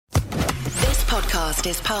podcast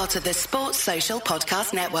is part of the Sports Social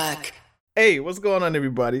Podcast Network. Hey, what's going on,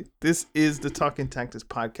 everybody? This is the Talking Tactics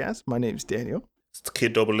podcast. My name's Daniel. It's the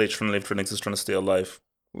kid Double H trying to live, trying to stay alive.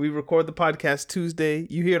 We record the podcast Tuesday.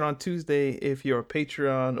 You hear it on Tuesday if you're a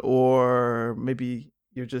Patreon, or maybe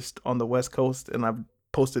you're just on the West Coast and I've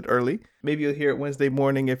posted early. Maybe you'll hear it Wednesday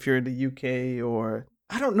morning if you're in the UK, or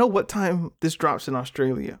I don't know what time this drops in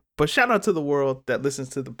Australia. But shout out to the world that listens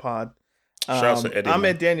to the pod. Shout out to Eddie. I'm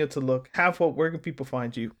at Daniel to look. Half Hope, where can people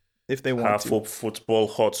find you if they want to?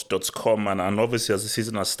 HalfHopeFootballHot.com, and obviously as the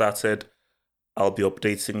season has started, I'll be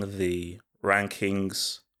updating the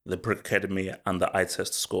rankings, the Brick Academy, and the eye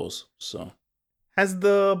test scores. So, has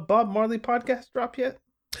the Bob Marley podcast dropped yet?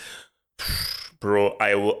 Bro,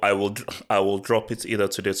 I will drop it either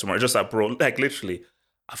today or tomorrow. Just like, bro, like literally,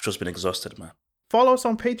 I've just been exhausted, man. Follow us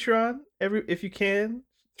on Patreon if you can.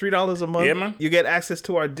 $3 a month. Yeah, man. You get access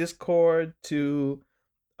to our Discord, to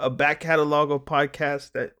a back catalog of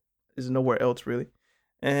podcasts that is nowhere else, really.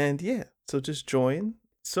 And yeah, so just join.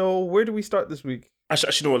 So where do we start this week?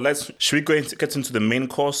 Actually, you know what? Should we get into the main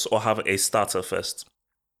course or have a starter first?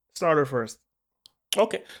 Starter first.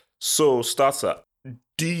 Okay. So, starter,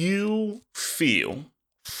 do you feel,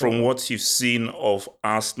 from what you've seen of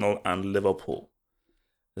Arsenal and Liverpool,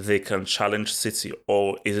 they can challenge City,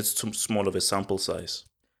 or is it too small of a sample size?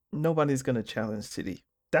 Nobody's going to challenge City.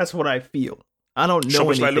 That's what I feel. I don't know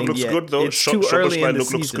anything looks yet. Good, though. It's too early in the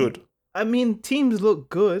season. Looks good. I mean, teams look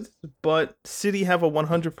good, but City have a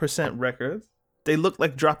 100% record. They look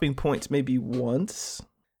like dropping points maybe once.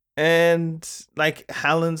 And like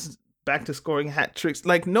Haaland's back to scoring hat tricks.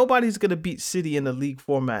 Like, nobody's going to beat City in the league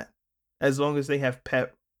format as long as they have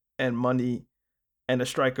Pep and money and a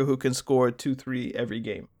striker who can score 2-3 every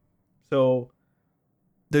game. So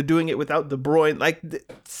they're doing it without De Bruyne. Like,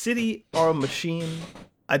 City are a machine.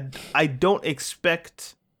 I don't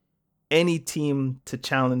expect any team to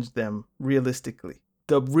challenge them realistically.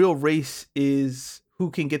 The real race is who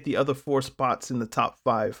can get the other 4 spots in the top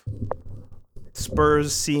 5.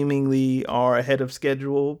 Spurs seemingly are ahead of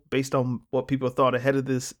schedule based on what people thought ahead of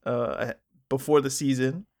this before the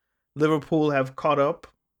season. Liverpool have caught up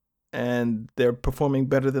and they're performing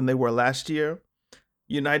better than they were last year.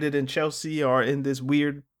 United and Chelsea are in this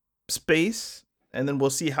weird space, and then we'll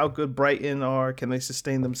see how good Brighton are. Can they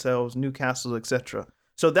sustain themselves? Newcastle, etc.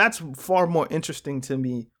 So that's far more interesting to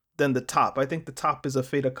me than the top. I think the top is a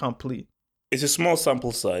fait accompli. It's a small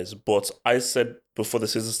sample size, but I said before the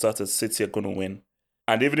season started, City are going to win.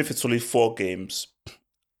 And even if it's only 4 games,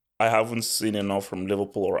 I haven't seen enough from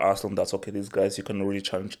Liverpool or Arsenal that's okay, these guys, you can really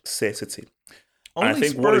challenge City. And I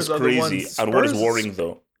think what is crazy and what is worrying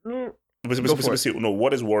though,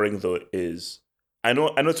 what is worrying though is, I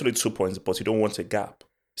know it's only 2 points, but you don't want a gap.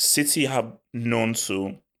 City have known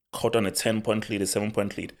to cut down a 10-point lead, a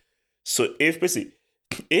 7-point lead. So if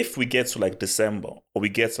we get to like December, or we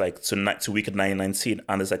get like to week 9-19,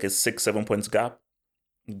 and there's like a 6-7 points gap,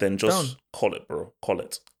 then just call it, bro. Call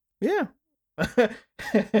it. Yeah.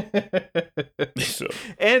 So.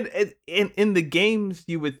 And in the games,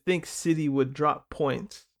 you would think City would drop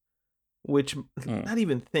points, which not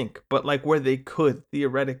even think, but like where they could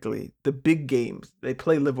theoretically. The big games, they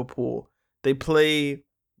play Liverpool, they play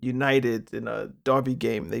United in a derby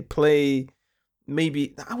game, they play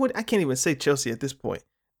maybe I can't even say Chelsea at this point.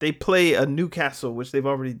 They play a Newcastle, which they've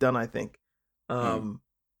already done, I think.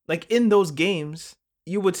 Like in those games,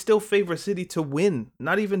 you would still favor City to win,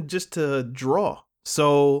 not even just to draw.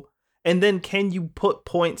 So, and then can you put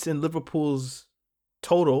points in Liverpool's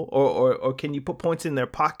total, or can you put points in their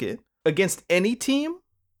pocket against any team?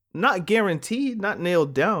 Not guaranteed, not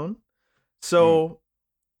nailed down. So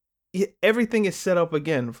everything is set up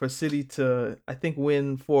again for City to, I think,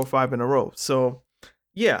 win 4 or 5 in a row. So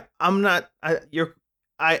yeah, I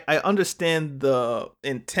understand the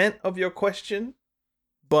intent of your question,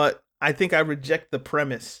 but I think I reject the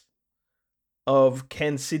premise of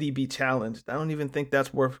can City be challenged. I don't even think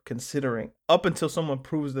that's worth considering up until someone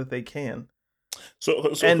proves that they can.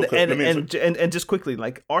 And just quickly,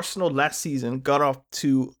 like Arsenal last season got off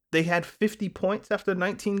to, they had 50 points after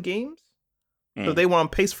 19 games. So they were on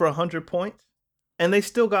pace for 100 points, and they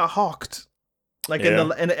still got hawked. Like in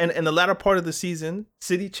the latter part of the season,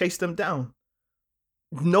 City chased them down.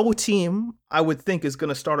 No team, I would think, is going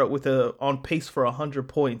to start out with on pace for 100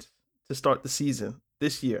 points to start the season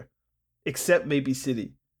this year, except maybe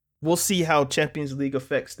City. We'll see how Champions League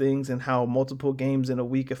affects things and how multiple games in a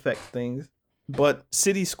week affect things. But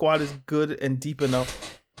City's squad is good and deep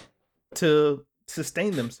enough to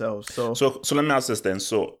sustain themselves. So let me ask this then.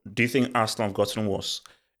 So do you think Arsenal have gotten worse?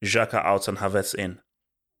 Xhaka out and Havertz in,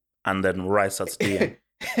 and then Rice at the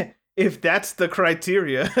end? if that's the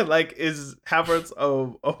criteria, like, is Havertz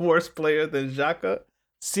a worse player than Xhaka?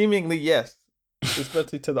 Seemingly, yes,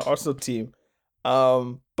 especially to the Arsenal team.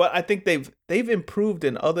 But I think they've improved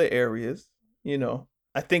in other areas. You know,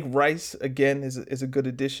 I think Rice again is a good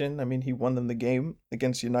addition. I mean, he won them the game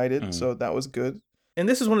against United, so that was good. And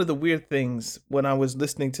this is one of the weird things when I was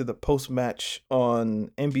listening to the post match on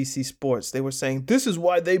NBC Sports. They were saying this is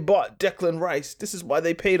why they bought Declan Rice. This is why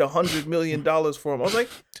they paid $100 million for him. I was like,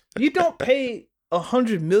 you don't pay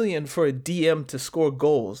 $100 million for a DM to score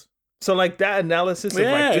goals. So like that analysis of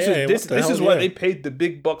this is why they paid the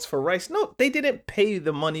big bucks for Rice. No, they didn't pay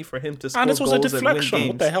the money for him to score goals. And this was a deflection.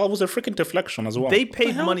 What the hell was a freaking deflection as well? They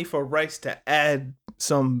paid money for Rice to add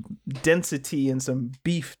some density and some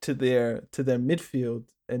beef to their midfield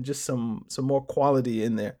and just some more quality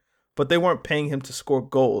in there. But they weren't paying him to score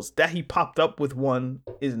goals. That he popped up with one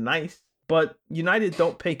is nice. But United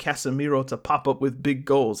don't pay Casemiro to pop up with big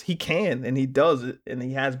goals. He can, and he does it, and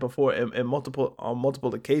he has before on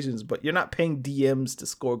multiple occasions. But you're not paying DMs to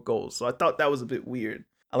score goals. So I thought that was a bit weird.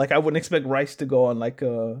 Like I wouldn't expect Rice to go on like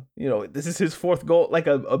this is his fourth goal, like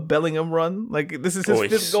a Bellingham run. Like this is his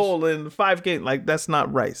fifth goal in 5 games. Like that's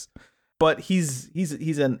not Rice. But he's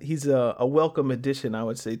a welcome addition, I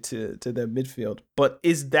would say, to their midfield. But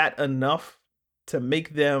is that enough to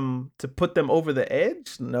put them over the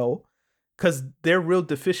edge? No. Because their real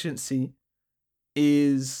deficiency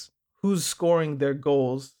is who's scoring their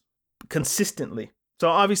goals consistently. So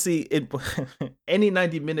obviously, any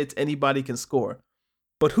 90 minutes, anybody can score.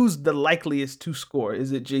 But who's the likeliest to score?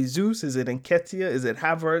 Is it Jesus? Is it Nketiah? Is it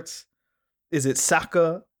Havertz? Is it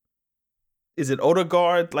Saka? Is it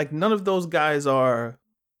Odegaard? Like, none of those guys are,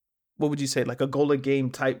 what would you say, like a goal a game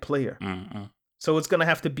type player. Mm-hmm. So it's going to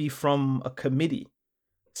have to be from a committee.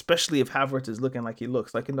 Especially if Havertz is looking like he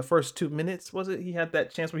looks. Like in the first 2 minutes, was it? He had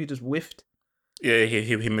that chance where he just whiffed. Yeah,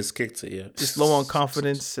 he miskicked it, yeah. Just low on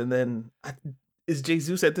confidence. And then, is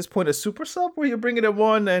Jesus at this point a super sub where you're bringing him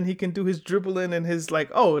on and he can do his dribbling and his like,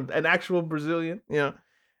 an actual Brazilian, you know?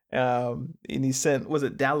 And he sent, was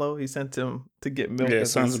it Dallo? He sent him to get milk. Yeah,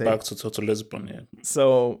 sends back to Lisbon, yeah.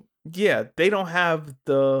 So, yeah, they don't have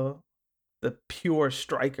the pure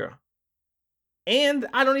striker. And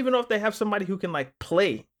I don't even know if they have somebody who can like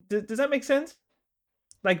play. Does that make sense?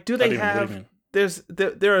 Like, do they have?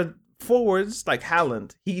 There are forwards like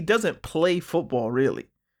Haaland. He doesn't play football really,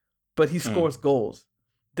 but he scores goals.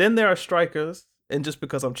 Then there are strikers, and just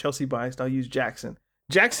because I'm Chelsea biased, I'll use Jackson.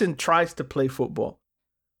 Jackson tries to play football,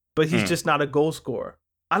 but he's just not a goal scorer.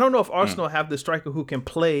 I don't know if Arsenal have the striker who can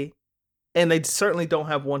play, and they certainly don't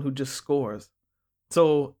have one who just scores.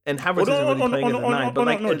 So, and Havertz isn't really playing as a 9, but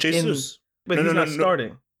like Jesus. But he's not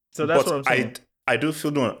starting. So that's what I'm saying. I do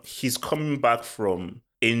feel he's coming back from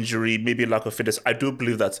injury, maybe lack of fitness. I do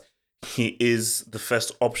believe that he is the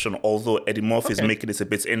first option, although Eddie Murphy is making it a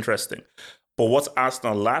bit interesting. But what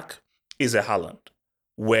Arsenal lack is a Haaland,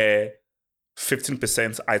 where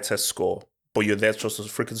 15% eye test score, but you're there just to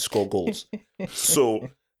freaking score goals. So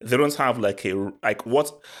they don't have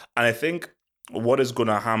what, and I think what is going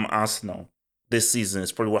to harm Arsenal this season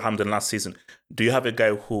is probably what happened last season. Do you have a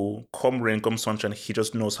guy who, come rain, come sunshine, he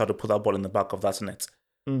just knows how to put that ball in the back of that net?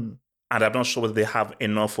 And I'm not sure whether they have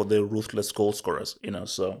enough for the ruthless goal scorers,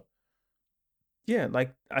 so. Yeah,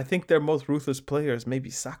 like, I think their most ruthless players, maybe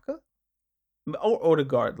Saka or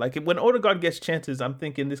Odegaard. Like, when Odegaard gets chances, I'm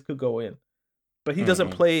thinking this could go in. But he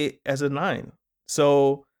doesn't play as a 9.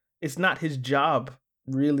 So it's not his job,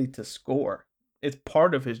 really, to score. It's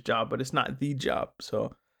part of his job, but it's not the job,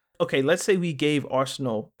 so. Okay, let's say we gave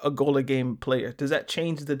Arsenal a goal a game player. Does that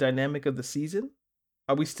change the dynamic of the season?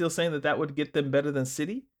 Are we still saying that would get them better than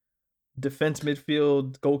City? Defense,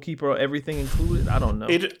 midfield, goalkeeper, everything included? I don't know.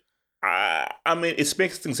 It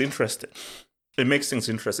makes things interesting. It makes things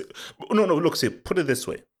interesting. No, look, see, put it this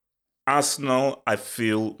way. Arsenal, I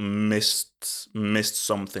feel, missed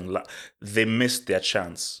something. They missed their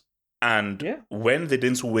chance. And when they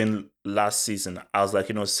didn't win last season, I was like,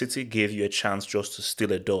 City gave you a chance just to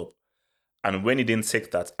steal a dub. And when you didn't take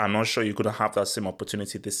that, I'm not sure you're going to have that same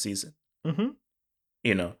opportunity this season.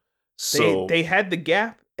 Mm-hmm. So they had the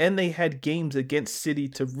gap and they had games against City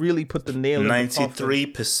to really put the nail in the coffin.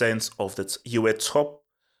 93% of the you were top.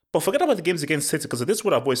 But forget about the games against City, because this is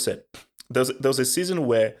what I've always said. There was a season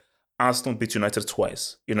where Arsenal beat United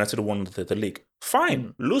twice. United won the league.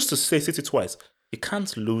 Fine. Lose to City twice. You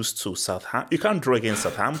can't lose to Southampton. You can't draw against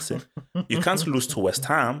Southampton. You can't lose to West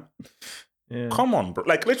Ham. Yeah. Come on, bro.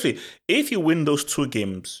 Like, literally, if you win those 2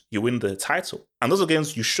 games, you win the title. And those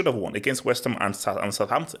games you should have won against West Ham and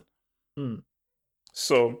Southampton.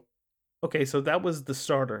 So. Okay, so that was the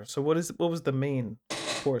starter. So what was the main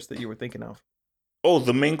course that you were thinking of? Oh,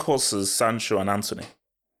 the main course is Sancho and Anthony.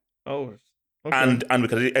 Oh, okay. And we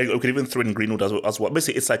could even throw in Greenwood as well.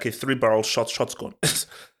 Basically, it's like a 3-barrel shotgun.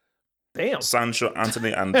 Damn. Sancho,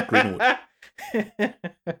 Anthony, and Greenwood.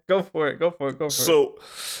 Go for it. Go for it. So,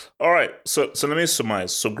 all right. So let me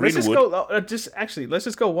surmise. So Greenwood. Let's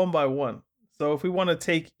just go one by one. So if we want to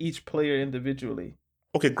take each player individually.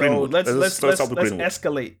 Okay, Greenwood. Let's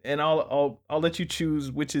escalate, and I'll let you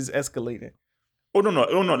choose which is escalating. Oh no!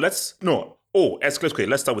 Oh, escalate. Okay,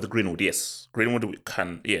 let's start with Greenwood. Yes, Greenwood we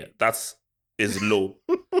can. Yeah, that's is low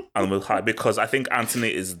and with high because I think Anthony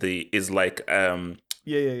is like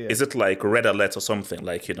Yeah. Is it like red alert or something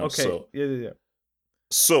like Okay. So yeah.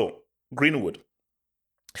 So Greenwood,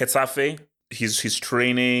 Getafe. He's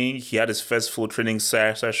training. He had his first full training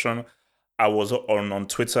session. I was on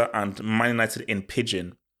Twitter, and Man United in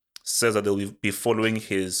Pigeon says that they'll be following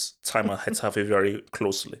his time at Getafe very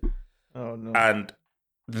closely. Oh no! And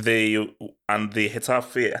the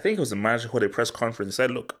Getafe, I think it was the manager who had a press conference,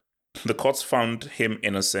 said, "Look, the courts found him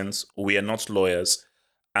innocent. We are not lawyers,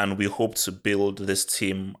 and we hope to build this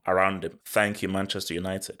team around him. Thank you, Manchester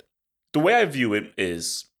United." The way I view it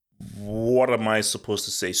is, what am I supposed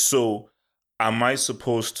to say? So, am I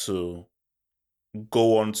supposed to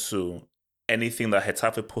go on to anything that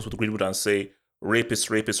Getafe posts with Greenwood and say rapist,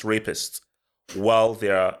 while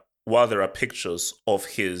there are pictures of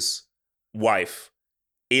his wife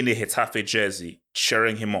in a Getafe jersey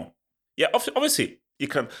cheering him on? Yeah, obviously you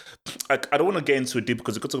can. I don't want to get into it deep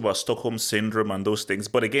because you could talk about Stockholm syndrome and those things.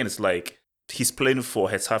 But again, it's like he's playing for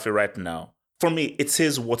Getafe right now. For me, it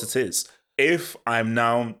is what it is. If I'm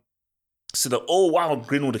now see that, oh wow,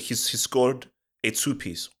 Greenwood, he scored a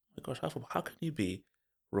 2-piece. Oh my gosh, how can you be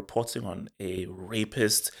reporting on a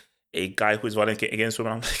rapist, a guy who is violent against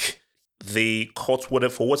women? I'm like, the court,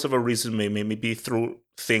 for whatever reason, maybe threw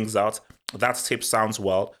things out. That tape sounds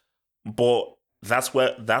wild, but that's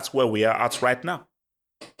where we are at right now.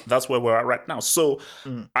 That's where we're at right now. So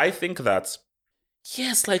I think that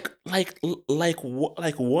yes, like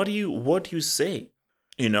what do you say?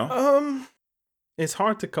 You know, it's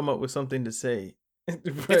hard to come up with something to say.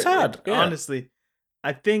 It's hard, yeah. Honestly.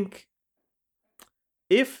 I think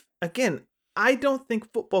I don't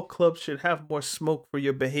think football clubs should have more smoke for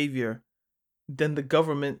your behavior than the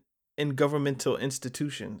government and governmental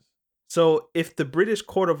institutions. So if the British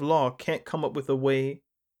court of law can't come up with a way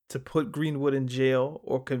to put Greenwood in jail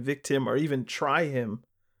or convict him or even try him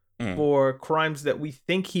for crimes that we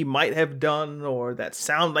think he might have done or that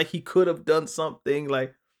sound like he could have done something,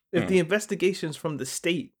 like if the investigations from the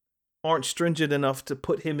state aren't stringent enough to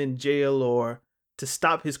put him in jail or to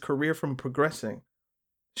stop his career from progressing,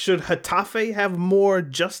 should Getafe have more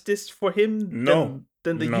justice for him than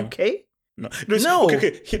the UK? No.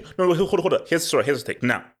 Okay. No, hold on. Here's the thing.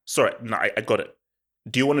 Now, I got it.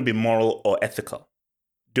 Do you want to be moral or ethical?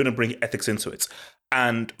 Do you want to bring ethics into it?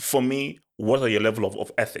 And for me, what are your level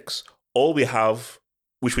of ethics? All we have,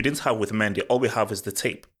 which we didn't have with Mendy, all we have is the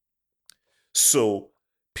tape. So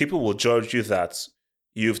people will judge you that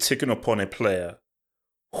you've taken upon a player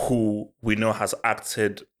who we know has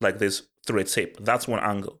acted like this through a tape. That's one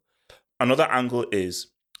angle. Another angle is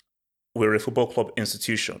we're a football club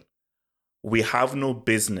institution. We have no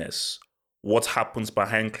business what happens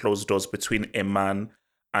behind closed doors between a man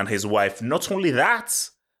and his wife. Not only that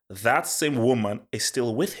same woman is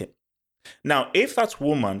still with him. Now, if that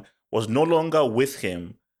woman was no longer with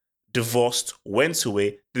him, divorced, went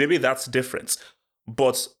away, maybe that's different.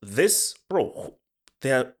 But this,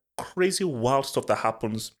 there are crazy wild stuff that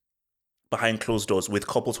happens behind closed doors with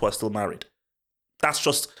couples who are still married. That's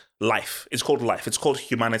just life. It's called life. It's called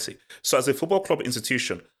humanity. So as a football club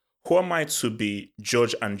institution, who am I to be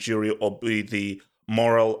judge and jury or be the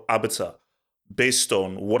moral arbiter based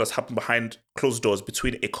on what has happened behind closed doors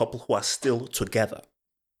between a couple who are still together?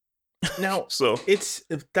 Now,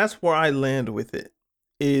 that's where I land with it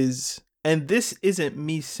is, and this isn't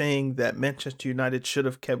me saying that Manchester United should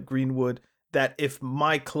have kept Greenwood, that if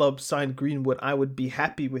my club signed Greenwood, I would be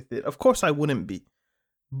happy with it. Of course I wouldn't be.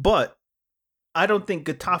 But I don't think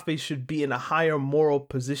Getafe should be in a higher moral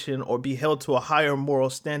position or be held to a higher moral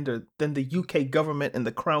standard than the UK government and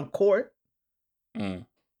the Crown Court.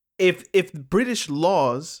 If British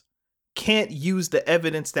laws can't use the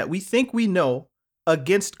evidence that we think we know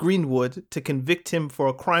against Greenwood to convict him for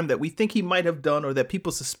a crime that we think he might have done or that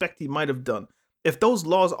people suspect he might have done, if those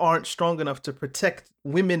laws aren't strong enough to protect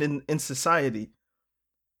women in society,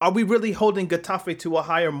 are we really holding Getafe to a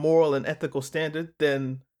higher moral and ethical standard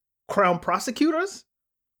than Crown prosecutors?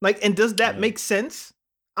 And does that make sense?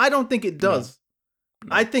 I don't think it does.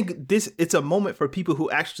 No. I think it's a moment for people who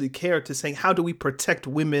actually care to say, how do we protect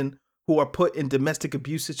women who are put in domestic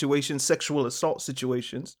abuse situations, sexual assault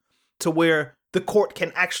situations, to where the court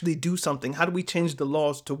can actually do something? How do we change the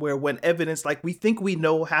laws to where when evidence like we think we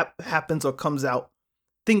know happens or comes out,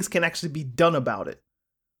 things can actually be done about it?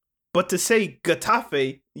 But to say,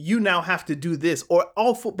 Getafe, you now have to do this, or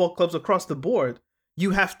all football clubs across the board,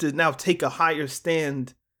 you have to now take a higher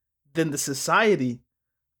stand than the society.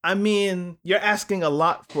 I mean, you're asking a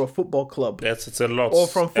lot for a football club. It's a lot. Or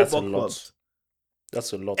from football clubs.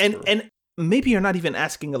 That's a lot. And maybe you're not even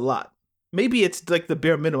asking a lot. Maybe it's like the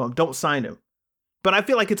bare minimum. Don't sign him. But I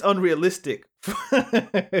feel like it's unrealistic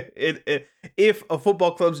if a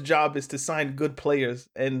football club's job is to sign good players.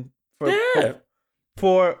 And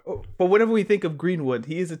for whatever we think of Greenwood,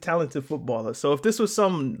 he is a talented footballer. So if this was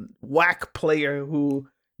some whack player who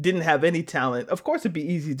didn't have any talent, of course it'd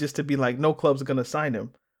be easy just to be like, no club's going to sign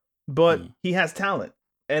him. But he has talent.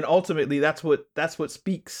 And ultimately, that's what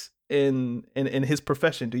speaks in his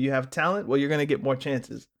profession. Do you have talent? Well, you're going to get more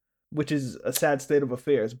chances, which is a sad state of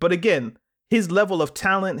affairs. But again, his level of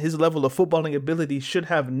talent, his level of footballing ability should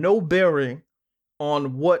have no bearing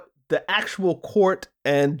on what the actual court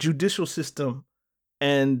and judicial system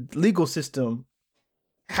and legal system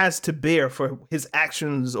has to bear for his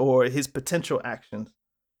actions or his potential actions.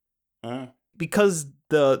 Because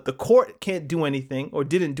the court can't do anything or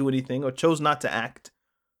didn't do anything or chose not to act,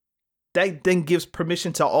 that then gives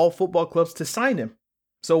permission to all football clubs to sign him.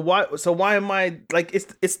 So why am I like,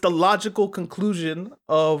 it's the logical conclusion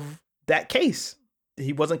of that case.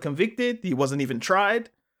 He wasn't convicted, he wasn't even tried.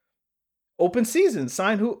 Open season,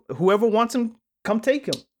 sign whoever wants him, come take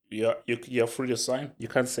him. Yeah, you're free to sign. You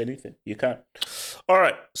can't say anything. You can't. All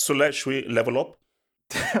right, so should we level up?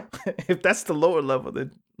 If that's the lower level,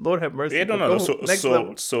 then Lord have mercy. Yeah, no. Level.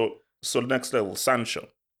 So next level, Sancho.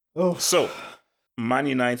 Oh. So Man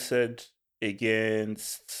United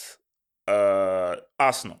against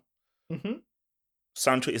Arsenal. Mm-hmm.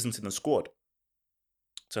 Sancho isn't in the squad.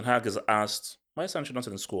 Ten Hag is asked, why is Sancho not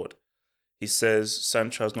in the squad? He says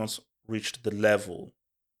Sancho has not reached the level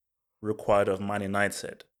required of Man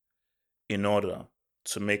United in order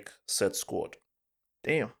to make said squad.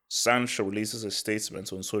 Damn. Sancho releases a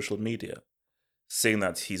statement on social media saying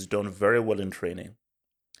that he's done very well in training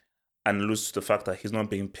and alludes to the fact that he's not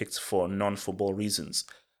being picked for non-football reasons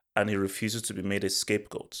and he refuses to be made a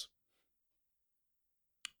scapegoat.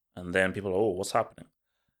 And then people are, oh, what's happening?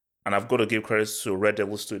 And I've got to give credit to Red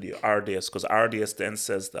Devil Studio, RDS, because RDS then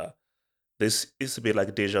says that this is a bit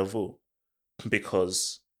like deja vu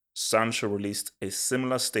because Sancho released a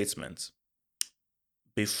similar statement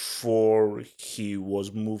before he made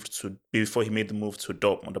the move to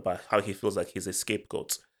Dortmund about how he feels like he's a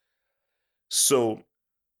scapegoat. So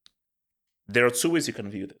there are two ways you can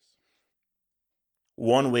view this.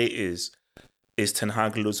 One way is Ten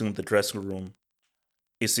Hag losing the dressing room?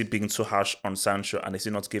 Is he being too harsh on Sancho and is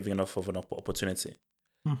he not giving enough of an opportunity?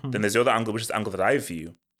 Mm-hmm. Then there's the other angle, which is the angle that I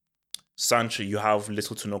view. Sancho, you have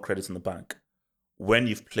little to no credit in the bank. When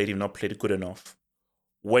you've played, you've not played good enough.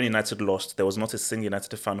 When United lost, there was not a single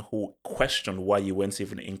United fan who questioned why you weren't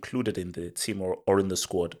even included in the team or in the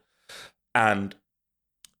squad. And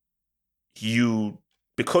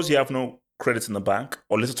because you have no credit in the bank,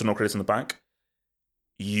 or little to no credit in the bank,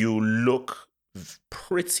 you look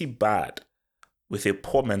pretty bad with a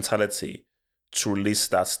poor mentality to release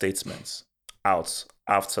that statement out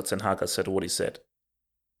after Ten Hag has said what he said.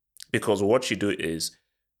 Because what you do is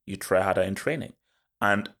you try harder in training.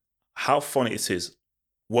 And how funny it is,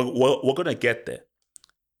 we're going to get there.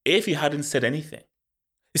 If he hadn't said anything.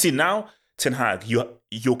 You see, now, Ten Hag, you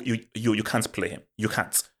can't play him. You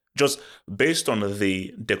can't. Just based on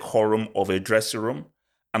the decorum of a dressing room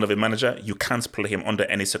and of a manager, you can't play him under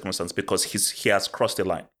any circumstance because he has crossed the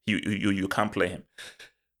line. You can't play him.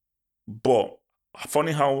 But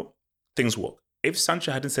funny how things work. If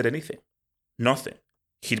Sancho hadn't said anything, nothing,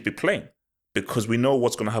 he'd be playing because we know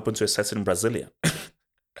what's going to happen to a certain Brazilian.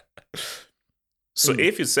 So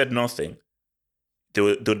if you said nothing, there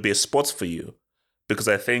would be a spot for you because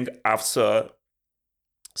I think after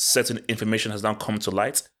certain information has now come to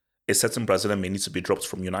light, a certain Brazilian may need to be dropped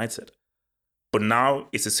from United. But now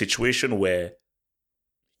it's a situation where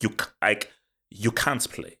you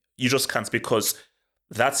can't play. You just can't because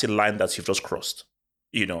that's a line that you've just crossed,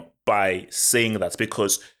 by saying that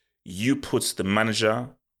because you put the manager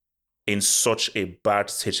in such a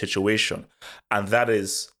bad situation. And that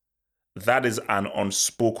is an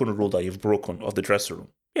unspoken rule that you've broken of the dressing room.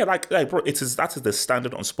 Yeah, bro, that is the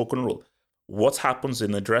standard unspoken rule. What happens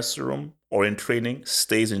in the dressing room or in training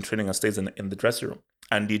stays in training and stays in the dressing room.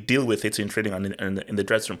 And you deal with it in training and in the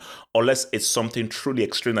dressing room, unless it's something truly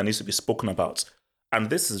extreme that needs to be spoken about. And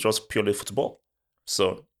this is just purely football.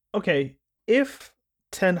 So Okay, if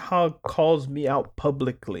Ten Hag calls me out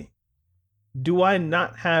publicly, do I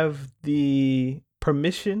not have the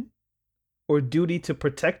permission or duty to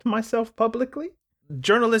protect myself publicly?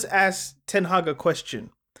 Journalist asks Ten Hag a question.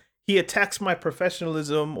 He attacks my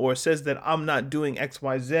professionalism or says that I'm not doing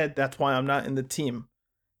XYZ. That's why I'm not in the team.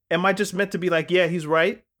 Am I just meant to be like, yeah, he's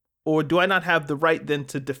right? Or do I not have the right then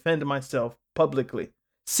to defend myself publicly?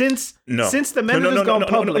 Since the manager's gone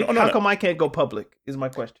public, how come I can't go public? Is my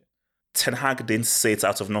question. Ten Hag didn't say it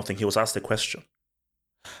out of nothing. He was asked a question.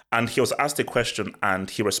 And he was asked a question and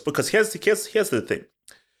he responded. Because here's the thing.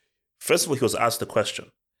 First of all, he was asked the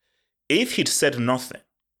question. If he'd said nothing,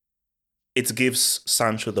 it gives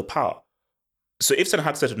Sancho the power. So if Ten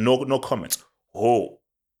Hag said no comment, oh,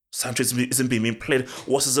 Sancho isn't being played.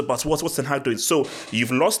 What's this about? What's Ten Hag doing? So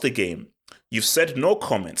you've lost the game. You've said no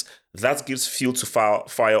comment. That gives fuel to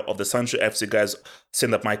fire of the Sancho FC guys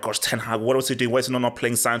saying that, my gosh, Ten Hag, what was he doing? Why is he not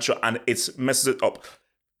playing Sancho? And it messes it up.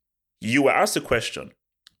 You were asked a question.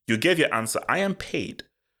 You gave your answer. I am paid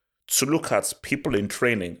to look at people in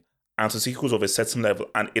training and to see who's of a certain level.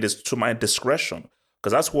 And it is to my discretion,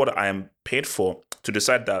 because that's what I am paid for, to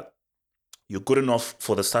decide that you're good enough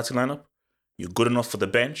for the starting lineup. You're good enough for the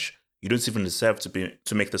bench. You don't even deserve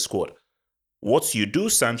to make the squad. What you do,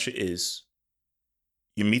 Sancho, is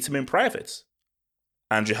you meet him in private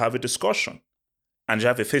and you have a discussion and you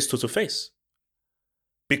have a face-to-face.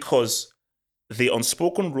 Because the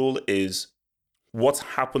unspoken rule is what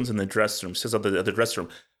happens in the dressing room, says at the dressing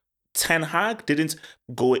room. Ten Hag didn't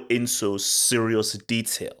go into serious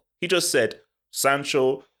detail. He just said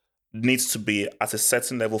Sancho needs to be at a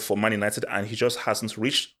certain level for Man United and he just hasn't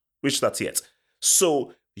reached that yet.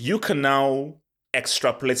 So you can now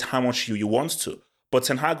extrapolate how much you want to. But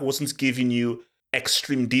Ten Hag wasn't giving you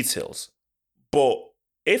extreme details. But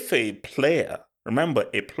if a player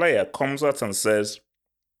comes out and says,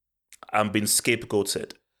 I'm being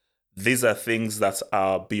scapegoated, these are things that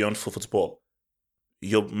are beyond football,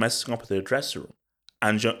 you're messing up the dressing room.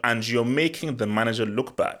 And you're making the manager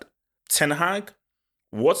look bad.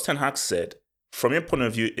 What Ten Hag said, from your point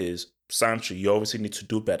of view, is, Sancho, you obviously need to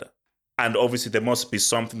do better. And obviously there must be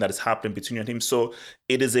something that is happening between you and him. So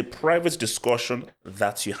it is a private discussion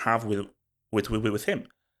that you have with him.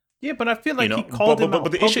 Yeah, but I feel like he called him out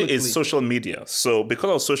publicly. But the issue is social media. So because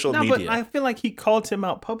of social media... but I feel like he called him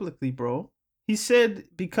out publicly, bro. He said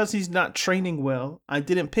because he's not training well, I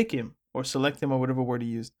didn't pick him or select him or whatever word he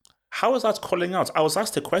used. How is that calling out? I was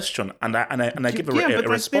asked a question and I give a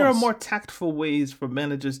response. There are more tactful ways for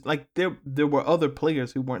managers. Like there were other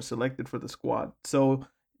players who weren't selected for the squad. So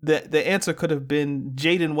the answer could have been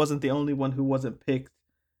Jadon wasn't the only one who wasn't picked.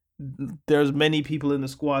 There's many people in the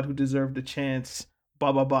squad who deserved a chance.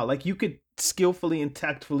 Blah blah blah. Like you could skillfully and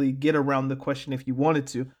tactfully get around the question if you wanted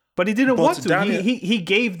to, but he didn't want to. Daniel, he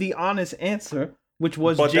gave the honest answer, which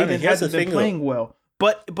was Jadon hasn't been playing well.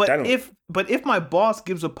 But if my boss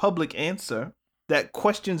gives a public answer that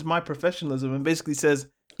questions my professionalism and basically says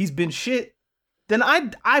he's been shit, then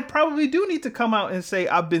I probably do need to come out and say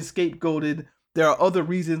I've been scapegoated. There are other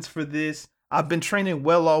reasons for this. I've been training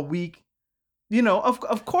well all week. You know,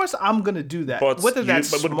 of course I'm gonna do that. But whether that's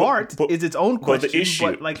smart is its own question. But the issue,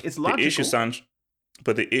 it's logical.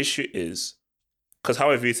 But the issue is, because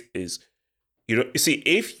however it is, you see,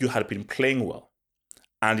 if you had been playing well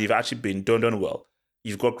and you've actually been done well,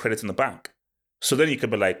 you've got credit in the bank. So then you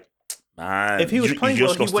could be like, man, if he was playing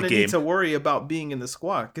well, he wouldn't need to worry about being in the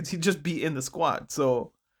squad because he'd just be in the squad.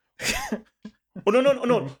 So,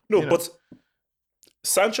 no. But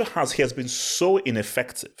Sancho has been so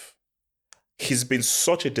ineffective. He's been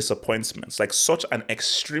such a disappointment, like such an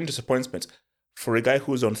extreme disappointment for a guy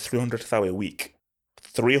who's on 300,000 a week.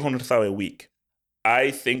 300,000 a week.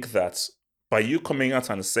 I think that by you coming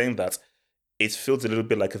out and saying that, it feels a little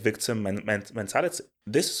bit like a victim mentality.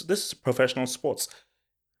 This is professional sports.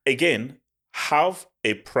 Again, have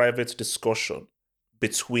a private discussion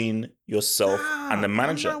between yourself and the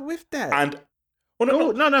manager. I'm not with that. And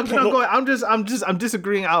no, go ahead. I'm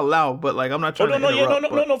disagreeing out loud, but like I'm not trying to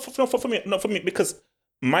interrupt. For me, because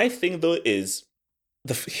my thing though is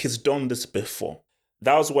he's done this before.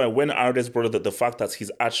 That was why when Ardes brought up the fact that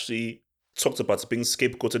he's actually talked about being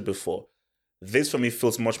scapegoated before, this for me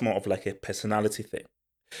feels much more of like a personality thing.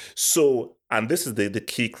 So, and this is the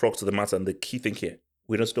key crux of the matter and the key thing here.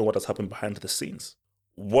 We don't know what has happened behind the scenes.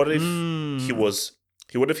 What if he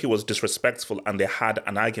was disrespectful and they had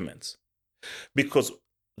an argument? Because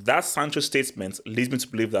that Sancho statement leads me to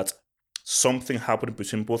believe that something happened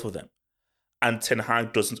between both of them. And Ten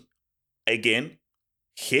Hag doesn't, again,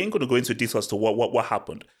 he ain't going to go into details to what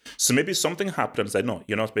happened. So maybe something happened and said, no,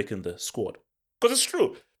 you're not making the squad. Because it's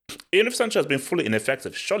true. even if Sancho has been fully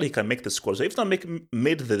ineffective, surely he can make the squad. So if not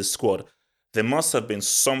made the squad, there must have been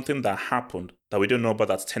something that happened that we don't know about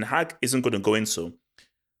that Ten Hag isn't going to go into.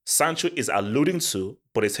 Sancho is alluding to,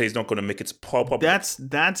 but he says he's not going to make it pop up.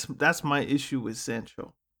 That's my issue with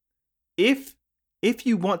Sancho. If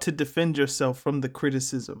you want to defend yourself from the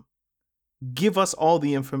criticism, give us all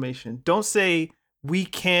the information. Don't say we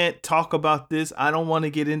can't talk about this. I don't want to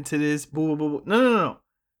get into this. Boo, boo, boo. No.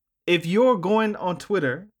 If you're going on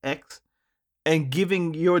Twitter, X, and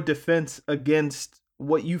giving your defense against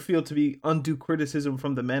what you feel to be undue criticism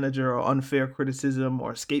from the manager or unfair criticism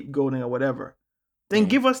or scapegoating or whatever, then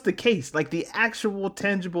give us the case, like the actual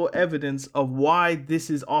tangible evidence of why this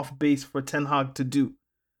is off base for Ten Hag to do.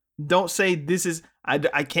 Don't say this is, I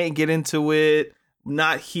can't get into it,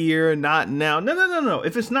 not here, not now. No.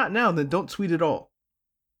 If it's not now, then don't tweet at all.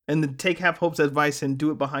 And then take Half Hope's advice and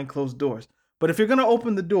do it behind closed doors. But if you're going to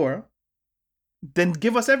open the door, then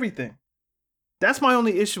give us everything. That's my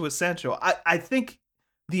only issue with Sancho. I think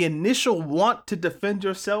the initial want to defend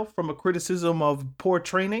yourself from a criticism of poor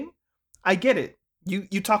training, I get it.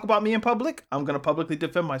 You talk about me in public, I'm going to publicly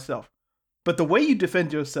defend myself. But the way you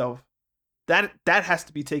defend yourself, that has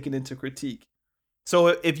to be taken into critique. So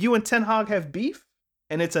if you and Ten Hag have beef,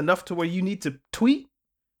 and it's enough to where you need to tweet,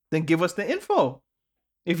 then give us the info.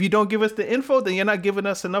 If you don't give us the info, then you're not giving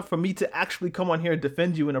us enough for me to actually come on here and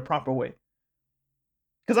defend you in a proper way.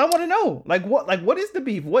 Because I want to know, what is the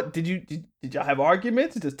beef? What did y'all have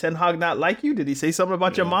arguments? Does Ten Hag not like you? Did he say something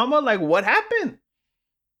about your mama? Like, what happened?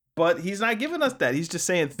 But he's not giving us that. He's just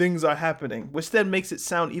saying things are happening, which then makes it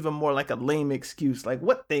sound even more like a lame excuse. Like,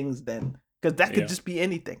 what things then? Because that could just be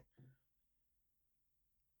anything.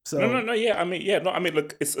 So no. Yeah, I mean,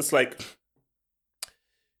 look, it's like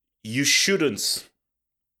you shouldn't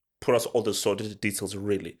put us all the sordid details,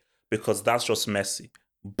 really, because that's just messy.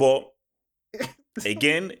 But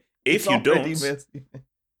again, if you don't,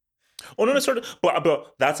 oh no, sorry,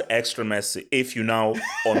 but that's extra messy. If you now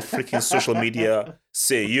on freaking social media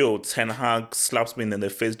say, "Yo, Ten Hag slaps me in the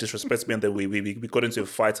face, disrespects me, and then we got into a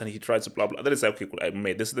fight, and he tried to blah blah," then it's like, okay, cool, I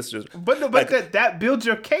made this just. But no, but like, that builds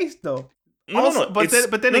your case though. No, but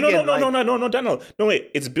then again, no, Daniel. No,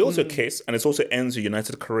 wait. It builds your case, and it also ends your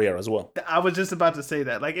United career as well. I was just about to say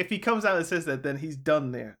that. Like, if he comes out and says that, then he's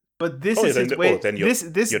done there. But this is his way. This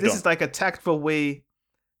is like a tactful way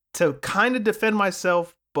to kind of defend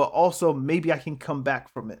myself, but also maybe I can come back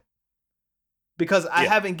from it because I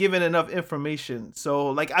haven't given enough information. So,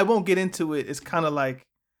 like, I won't get into it. It's kind of like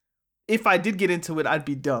if I did get into it, I'd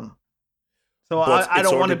be done. So I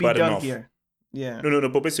don't want to be done enough. Here. Yeah. No.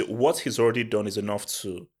 But basically, what he's already done is enough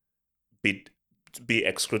to be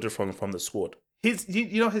excluded from the squad. His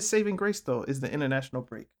saving grace though is the international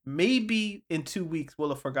break. Maybe in 2 weeks we'll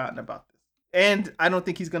have forgotten about this, and I don't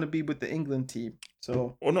think he's going to be with the England team.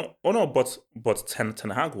 So. Oh no. But Ten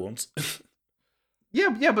Hag won't. But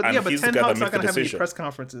Ten Hag's not going to have any press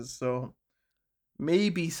conferences. So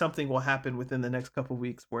maybe something will happen within the next couple of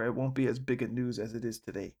weeks where it won't be as big a news as it is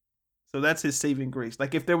today. So that's his saving grace.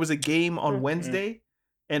 Like if there was a game on Wednesday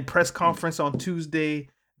and press conference on Tuesday,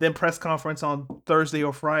 then press conference on Thursday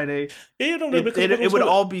or Friday, it would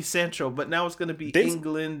all be Sancho. But now it's going to be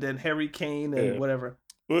England and Harry Kane and whatever.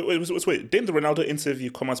 Wait. Didn't the Ronaldo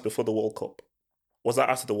interview come out before the World Cup? Was that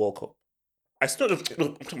after the World Cup? It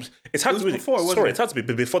had to be before. It had to be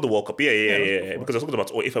before the World Cup. Yeah. Because I was talking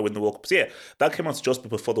about if I win the World Cup. So yeah, that came out just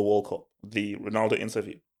before the World Cup. The Ronaldo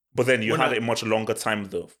interview. But then you had a much longer time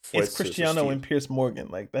though. It's Cristiano and Piers Morgan.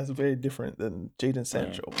 Like that's very different than Jadon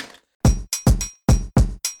Sancho.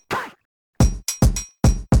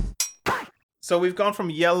 So we've gone from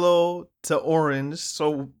yellow to orange.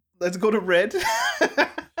 So let's go to red.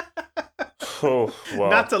 Oh wow!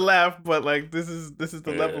 Not to laugh, but like this is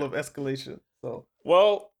the level of escalation. So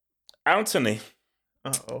Anthony.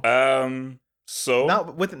 So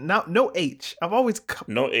no H. I've always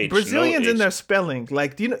no H. Brazilians in their spelling.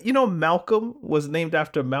 Like do you know Malcolm was named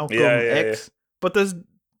after Malcolm X, but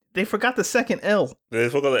they forgot the second L. They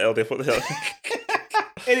forgot the L.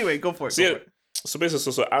 Anyway, go for it. So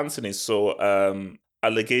basically, so Anthony.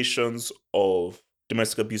 Allegations of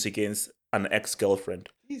domestic abuse against an ex-girlfriend.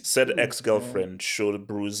 Said ex-girlfriend showed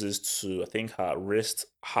bruises to I think her wrist,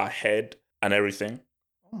 her head, and everything.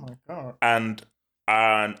 Oh my god! And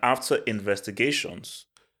after investigations,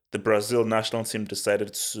 the Brazil national team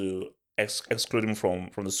decided to exclude him from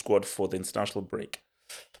the squad for the international break.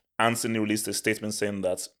 Anthony released a statement saying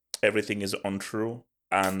that everything is untrue.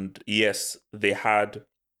 And yes, they had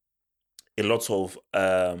a lot of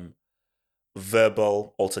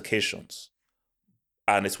verbal altercations.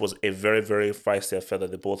 And it was a very, very feisty affair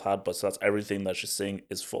that they both had, but so that's everything that she's saying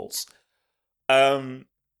is false.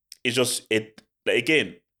 it's just it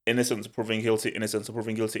again. Innocent to proving guilty, innocent to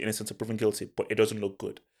proving guilty, innocent to proving guilty, but it doesn't look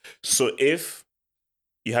good. So if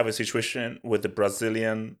you have a situation where the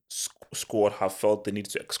Brazilian squad have felt they need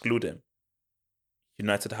to exclude him,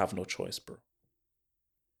 United have no choice, bro.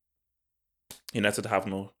 United have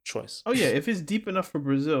no choice. Oh yeah, if it's deep enough for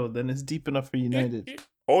Brazil, then it's deep enough for United.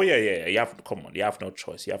 Oh yeah. You have You have no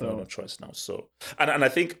choice. You have no choice now. So and I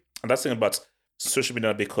think that's the thing about social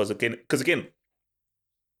media because again,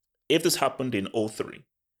 if this happened in 2003,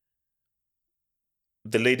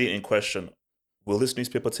 the lady in question, will this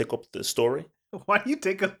newspaper take up the story? Why do you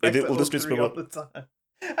take up will this newspaper all the time?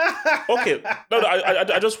 Okay, no,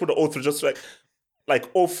 I just put the 03 just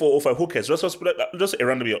like 04, 05, who cares? Just a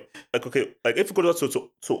random year. Like, okay, like if we go to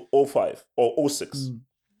 05 or 06,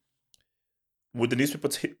 would the newspaper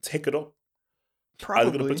take it up? Probably. Are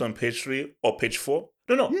they going to put it on page 3 or page 4?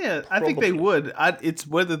 No. Yeah, I think they would. It's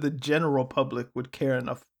whether the general public would care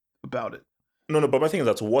enough about it. No, but my thing is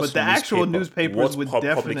that what's but the actual newspapers would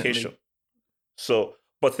definitely. Publication. So,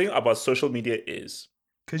 but the thing about social media is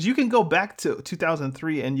because you can go back to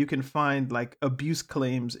 2003 and you can find like abuse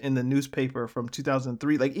claims in the newspaper from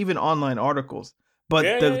 2003, like even online articles.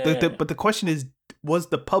 But but the question is, was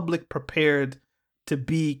the public prepared to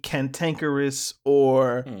be cantankerous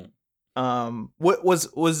or what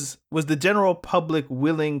was the general public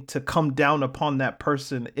willing to come down upon that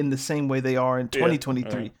person in the same way they are in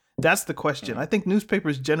 2023? That's the question. I think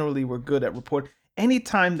newspapers generally were good at report.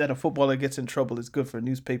 Anytime that a footballer gets in trouble is good for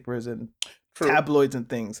newspapers and tabloids and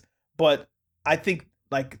things. But I think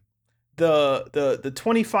like the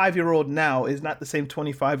 25-year-old now is not the same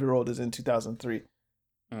 25-year-old as in 2003.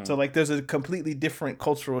 So like there's a completely different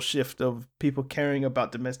cultural shift of people caring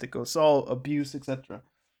about domestic assault, abuse, etc.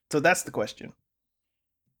 So that's the question.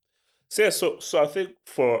 So I think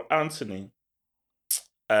for Anthony,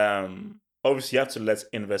 obviously you have to let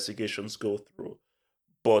investigations go through.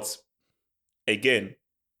 But again,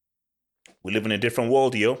 we live in a different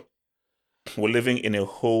world, yo. We're living in a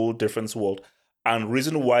whole different world. And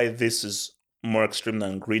reason why this is more extreme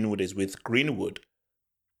than Greenwood is with Greenwood,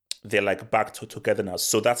 they're like back together now.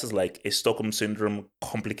 So that is like a Stockholm Syndrome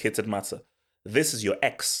complicated matter. This is your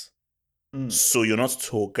ex. So you're not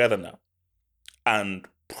together now. And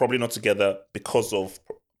probably not together because of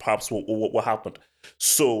perhaps what happened.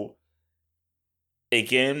 So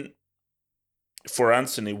again, for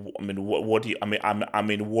Anthony, I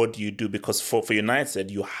mean, what do you do? Because for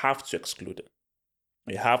United, you have to exclude it.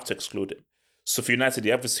 You have to exclude it. So for United,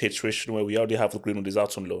 you have this situation where we already have the Greenwood is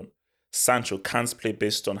out on loan. Sancho can't play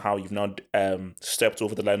based on how you've now stepped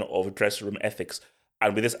over the line of dressing room ethics,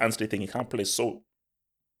 and with this Anthony thing, he can't play. So,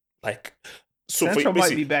 Sancho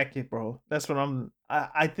might be back, bro. That's what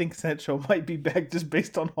I think Sancho might be back just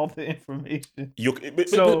based on all the information.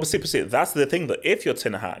 But see, that's the thing that if you're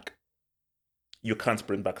Ten Hag, you can't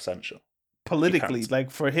bring back Sancho. Politically,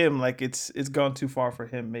 like for him, like it's gone too far for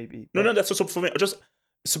him, maybe. But... No, that's so for me.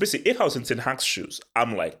 So basically, if I was in Ten Hag's shoes,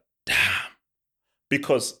 I'm like, damn.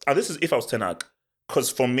 Because, and this is if I was Ten Hag. Because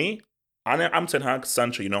for me, I'm Ten Hag,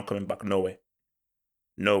 Sancho, you're not coming back. No way.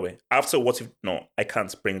 After I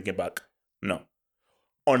can't bring him back. No.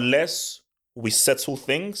 Unless we settle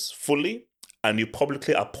things fully and you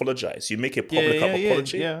publicly apologize. You make a public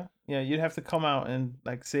apology. Yeah, you'd have to come out and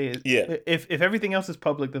like say it. Yeah. If everything else is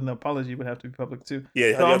public, then the apology would have to be public too.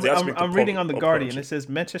 Yeah. So I'm reading on The Guardian. It says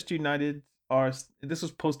Manchester United this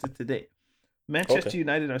was posted today. Manchester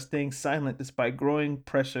United are staying silent despite growing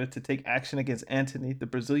pressure to take action against Antony, the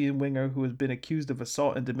Brazilian winger who has been accused of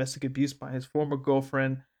assault and domestic abuse by his former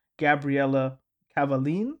girlfriend, Gabriela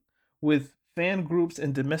Cavallin, with fan groups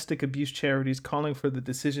and domestic abuse charities calling for the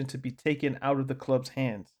decision to be taken out of the club's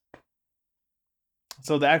hands.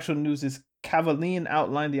 So the actual news is Cavallin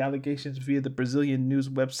outlined the allegations via the Brazilian news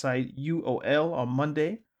website UOL on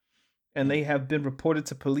Monday, and they have been reported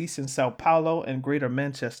to police in Sao Paulo and Greater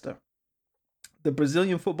Manchester. The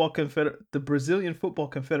Brazilian Football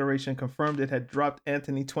Confederation confirmed it had dropped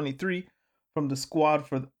Antony 23 from the squad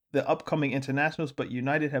for the upcoming internationals, but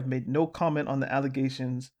United have made no comment on the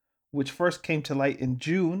allegations, which first came to light in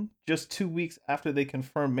June, just 2 weeks after they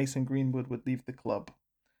confirmed Mason Greenwood would leave the club.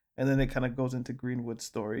 And then it kind of goes into Greenwood's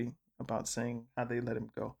story about saying how they let him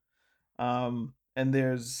go. And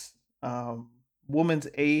there's Women's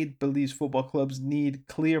Aid believes football clubs need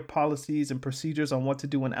clear policies and procedures on what to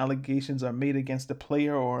do when allegations are made against a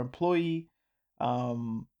player or employee.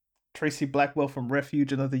 Tracy Blackwell from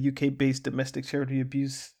Refuge, another UK-based domestic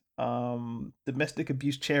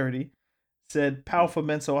abuse charity, said powerful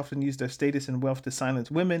men so often use their status and wealth to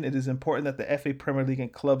silence women. It is important that the FA, Premier League,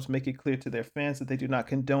 and clubs make it clear to their fans that they do not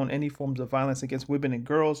condone any forms of violence against women and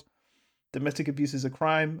girls. Domestic abuse is a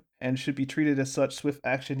crime and should be treated as such. Swift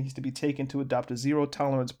action needs to be taken to adopt a zero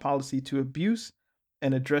tolerance policy to abuse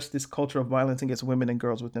and address this culture of violence against women and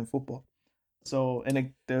girls within football. So,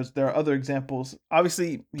 and there are other examples.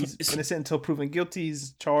 Obviously, he's innocent until proven guilty.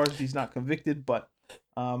 He's charged. He's not convicted, but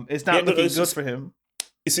it's not looking good for him.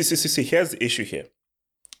 See, here's the issue here.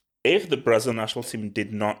 If the Brazil national team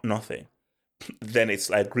did nothing, then it's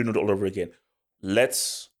like Greenwood all over again.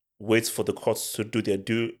 Let's wait for the courts to do their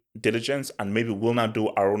due diligence, and maybe we'll now do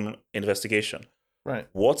our own investigation. Right.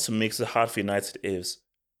 What makes it hard for United is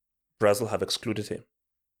Brazil have excluded him.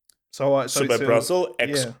 So Brazil,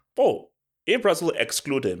 if Brazil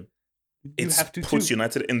exclude him, it puts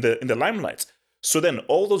United in the limelight. So then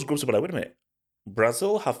all those groups are like, wait a minute,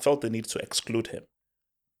 Brazil have felt the need to exclude him,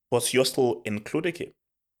 but you're still including him.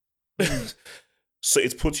 So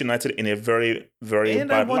it puts United in a very, very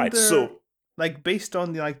bad light. So, like, based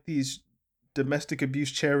on these domestic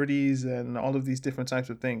abuse charities and all of these different types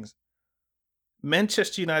of things,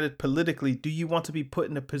 Manchester United politically, do you want to be put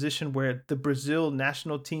in a position where the Brazil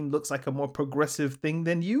national team looks like a more progressive thing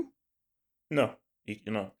than you? No,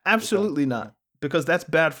 absolutely not, because that's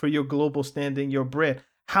bad for your global standing, your brand.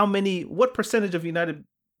 What percentage of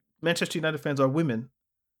Manchester United fans are women?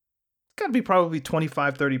 It's got to be probably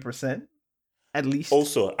 25-30%. At least.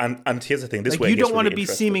 Also, and here's the thing: this like, way you don't want to be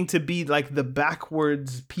seeming to be like the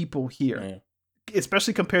backwards people here,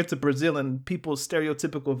 especially compared to Brazil and people's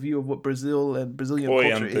stereotypical view of what Brazil and Brazilian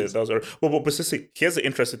culture is. But here's the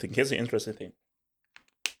interesting thing.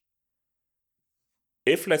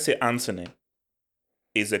 If, let's say, Anthony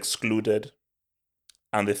is excluded,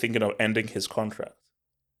 and they're thinking of ending his contract,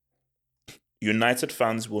 United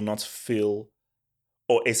fans will not feel,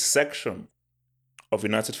 or a section of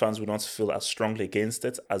United fans will not feel as strongly against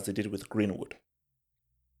it as they did with Greenwood.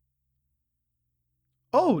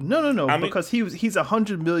 Oh, no. Because he's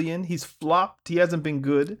 100 million. He's flopped. He hasn't been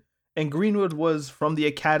good. And Greenwood was from the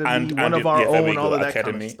academy, one of our own, all of that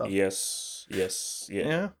academy, kind of stuff. Yes.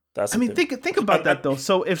 Yeah. That's think about that though.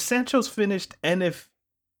 So if Sancho's finished, and if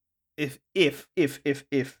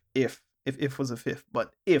was a fifth,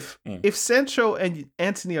 but if Sancho and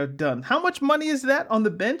Antony are done, how much money is that on the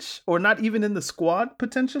bench, or not even in the squad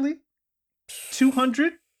potentially?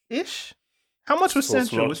 200-ish. How much was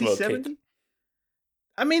Sancho? Was he 70?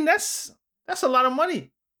 I mean, that's a lot of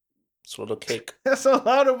money. It's a lot of cake. That's a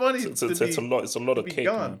lot of money. It's a lot of cake.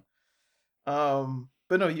 Gone. Man.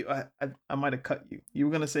 But no, I might have cut you. You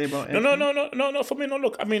were gonna say about Antony? No. For me, no.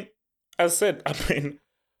 Look, I mean, as I said,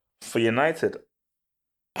 for United,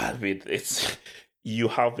 you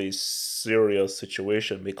have a serious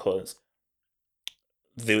situation because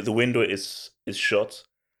the window is shut,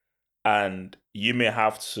 and you may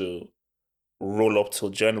have to roll up till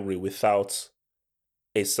January without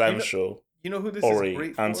a Sancho who this or is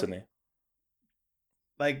great a Anthony. For?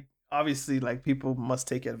 Like, obviously, like, people must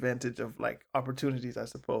take advantage of like opportunities, I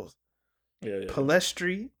suppose. Yeah.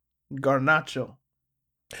 Palestri, Garnacho.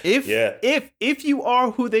 If you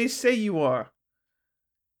are who they say you are,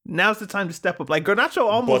 now's the time to step up. Like, Garnacho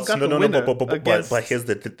almost got the winner. But here's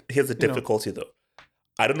the difficulty though.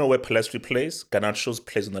 I don't know where Palestri plays. Garnacho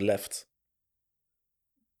plays on the left.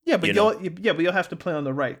 Yeah, but you'll have to play on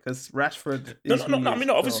the right because Rashford.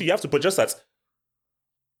 No. Obviously you have to, but just that.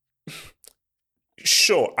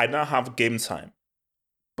 Sure, I now have game time,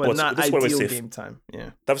 but not ideal game time.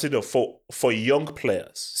 Yeah, obviously, no. For young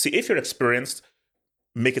players, see, if you're experienced,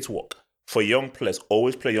 make it work. For young players,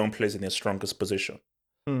 always play young players in their strongest position.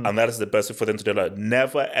 And that is the best way for them to do that.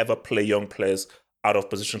 Never ever play young players out of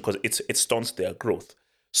position because it stunts their growth.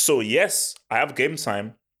 So yes, I have game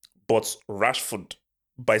time, but Rashford,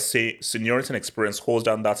 by seniority and experience, holds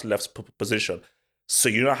down that left position. So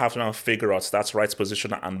you don't have to now figure out that right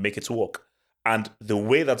position and make it work. And the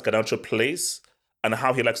way that Garnacho plays and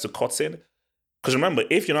how he likes to cut in, because remember,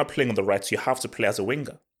 if you're not playing on the right, you have to play as a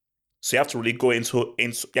winger. So you have to really go into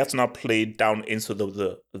you have to now play down into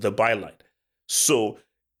the byline. So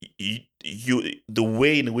the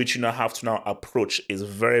way in which you now have to now approach is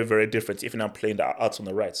very, very different if you're not playing out on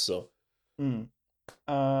the right. So,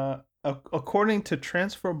 according to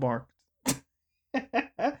Transfermarkt,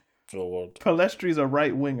 Palestri's a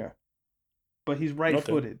right winger, but he's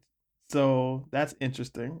right-footed. So that's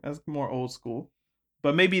interesting. That's more old school.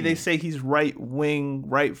 But maybe they say he's right wing,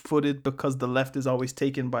 right-footed because the left is always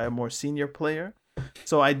taken by a more senior player.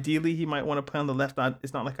 So ideally, he might want to play on the left.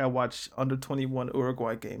 It's not like I watch under 21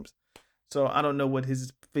 Uruguay games. So I don't know what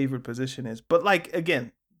his favorite position is. But like,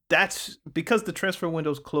 again, that's because the transfer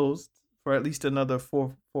window's closed for at least another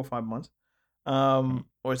 4 or 5 months. Or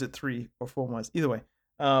is it 3 or 4 months? Either way,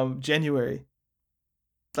 January.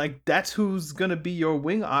 Like, that's who's going to be your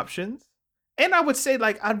wing options. And I would say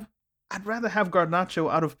like I'd rather have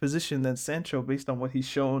Garnacho out of position than Sancho based on what he's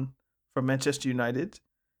shown for Manchester United.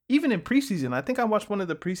 Even in preseason, I think I watched one of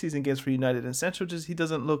the preseason games for United, and Sancho he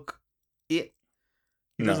doesn't look it.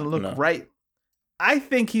 He doesn't look right. I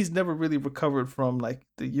think he's never really recovered from like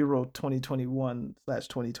the Euro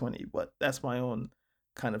 2021/2020, but that's my own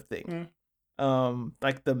kind of thing.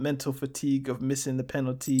 Like the mental fatigue of missing the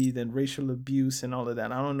penalty, then racial abuse and all of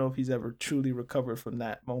that. I don't know if he's ever truly recovered from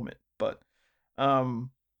that moment, but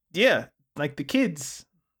yeah, like the kids,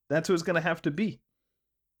 that's who it's gonna have to be.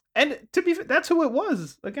 And to be fair, that's who it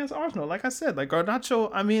was against Arsenal. Like I said, like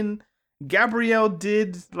Garnacho, I mean, Gabriel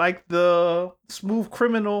did like the smooth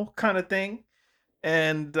criminal kind of thing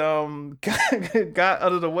and got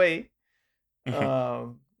out of the way.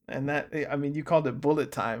 And that, I mean, you called it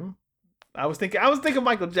bullet time. I was thinking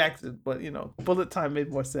Michael Jackson, but bullet time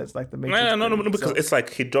made more sense. Like the Matrix. No, because it's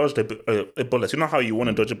like he dodged a bullet. You know how you want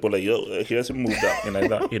to dodge a bullet? He hasn't moved out, like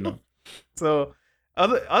that, So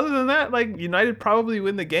other than that, like United probably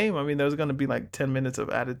win the game. I mean, there was going to be like 10 minutes of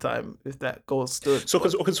added time if that goal stood. So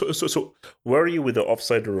where are you with the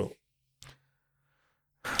offside rule?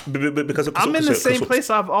 Because I'm in the same place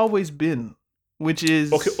I've always been, which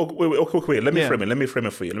is okay. Wait. Let me frame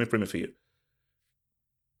it for you.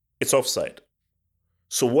 It's offside.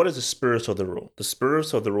 So what is the spirit of the rule? The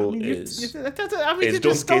spirit of the rule you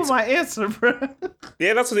just stole my answer, bro.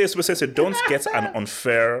 Yeah, that's what the SPC said. Don't get an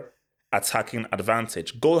unfair attacking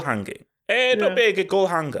advantage. Goal hanging. Hey, don't be a goal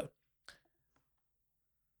hanger.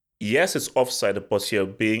 Yes, it's offside, but you're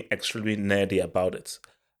being extremely nerdy about it.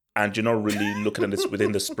 And you're not really looking at this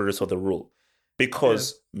within the spirit of the rule.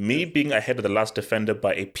 Because me being ahead of the last defender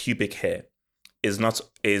by a pubic hair is not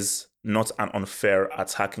an unfair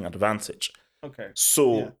attacking advantage. Okay.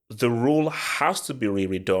 So the rule has to be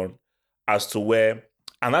redone as to where,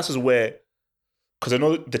 and that is where, because I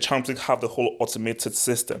know the Champions League have the whole automated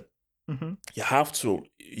system. Mm-hmm. You have to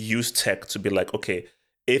use tech to be like, okay,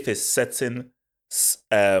 if a certain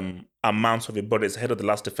amount of your body is ahead of the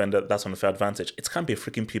last defender, that's an unfair advantage. It can't be a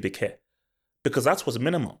freaking pubic hair because that's what's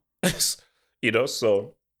minimal.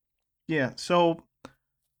 So. Yeah. So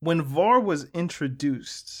when VAR was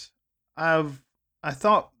introduced, I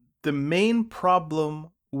thought the main problem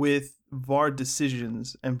with VAR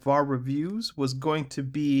decisions and VAR reviews was going to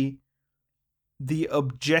be the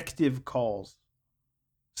objective calls.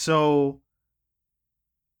 So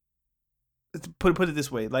put it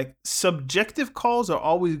this way, like subjective calls are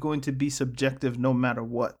always going to be subjective no matter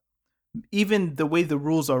what. Even the way the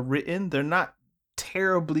rules are written, they're not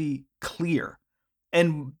terribly clear.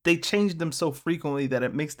 And they change them so frequently that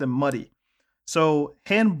it makes them muddy. So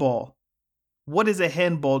handball, what is a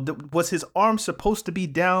handball? Was his arm supposed to be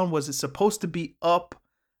down? Was it supposed to be up?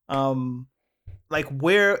 Like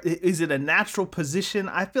where is it a natural position?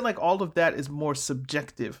 I feel like all of that is more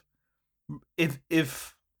subjective.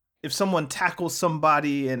 If someone tackles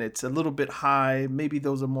somebody and it's a little bit high, maybe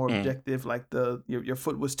those are more objective. Like your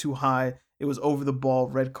foot was too high, it was over the ball,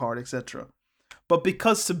 red card, etc. But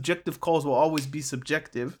because subjective calls will always be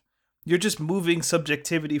subjective, you're just moving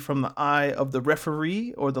subjectivity from the eye of the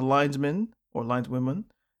referee or the linesman or lineswoman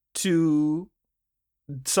to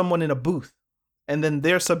someone in a booth. And then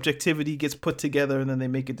their subjectivity gets put together and then they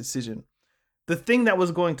make a decision. The thing that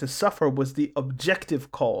was going to suffer was the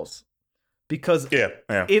objective calls. Because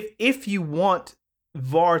if you want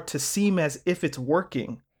VAR to seem as if it's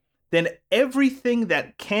working, then everything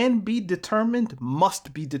that can be determined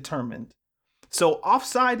must be determined. So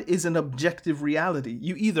offside is an objective reality.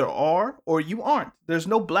 You either are or you aren't. There's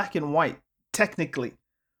no black and white, technically.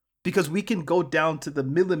 Because we can go down to the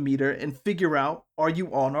millimeter and figure out, are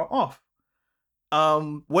you on or off?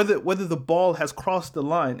 Whether the ball has crossed the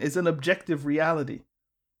line is an objective reality.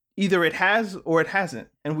 Either it has or it hasn't,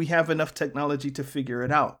 and we have enough technology to figure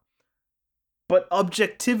it out. But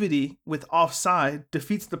objectivity with offside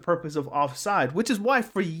defeats the purpose of offside, which is why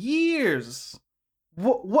for years,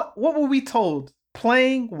 what were we told?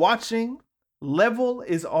 Playing, watching, level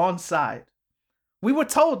is onside. We were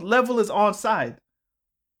told level is onside.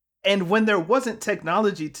 And when there wasn't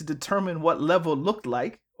technology to determine what level looked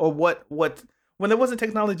like, or when there wasn't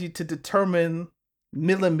technology to determine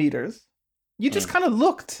millimeters, you just kind of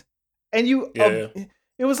looked, and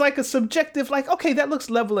it was like a subjective, like, okay, that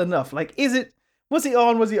looks level enough. Like, was he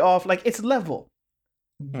on? Was he off? Like, it's level.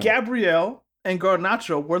 Gabriel and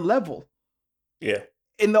Garnacho were level. Yeah.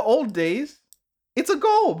 In the old days, it's a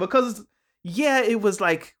goal because, it was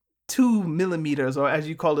like 2 millimeters, or as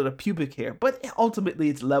you call it, a pubic hair, but ultimately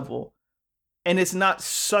it's level. And it's not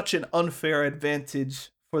such an unfair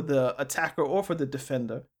advantage for the attacker or for the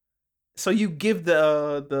defender. So you give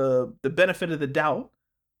the benefit of the doubt,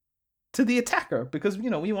 to the attacker because we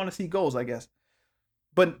want to see goals, I guess.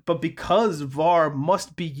 But because VAR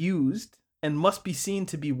must be used and must be seen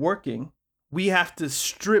to be working, we have to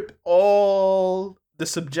strip all the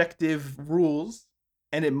subjective rules,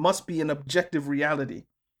 and it must be an objective reality.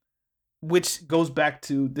 Which goes back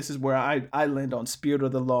to, this is where I land on spirit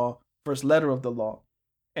of the law, first letter of the law.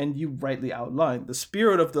 And you rightly outlined. The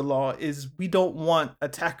spirit of the law is we don't want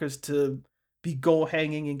attackers to be goal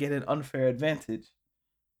hanging and get an unfair advantage.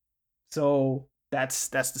 So that's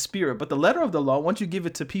the spirit. But the letter of the law, once you give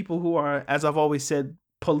it to people who are, as I've always said,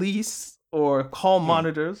 police or hall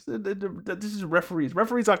monitors, this is referees.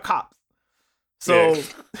 Referees are cops. So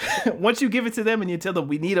once you give it to them and you tell them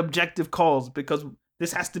we need objective calls because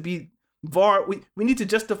this has to be VAR, we need to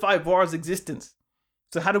justify VAR's existence.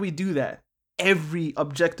 So how do we do that? Every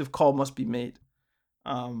objective call must be made.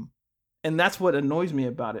 And that's what annoys me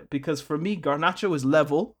about it. Because for me, Garnacho is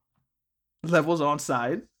level. Level's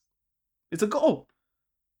onside. It's a goal.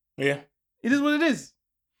 Yeah. It is what it is.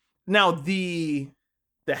 Now, the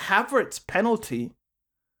Havertz penalty,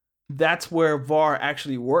 that's where VAR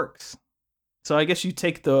actually works. So I guess you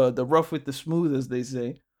take the rough with the smooth, as they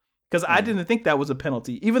say. Because I didn't think that was a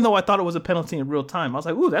penalty. Even though I thought it was a penalty in real time. I was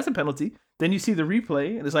like, ooh, that's a penalty. Then you see the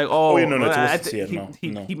replay, and it's like,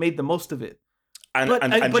 he made the most of it. And you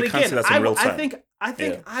can't see that in real time. I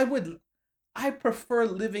think I prefer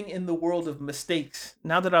living in the world of mistakes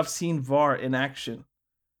now that I've seen VAR in action.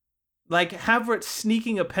 Like, Havertz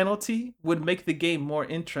sneaking a penalty would make the game more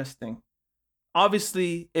interesting.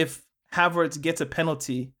 Obviously, if Havertz gets a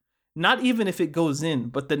penalty, not even if it goes in,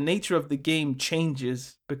 but the nature of the game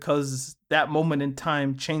changes because that moment in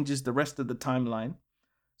time changes the rest of the timeline.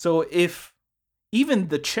 So if even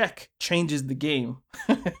the check changes the game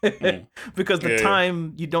because the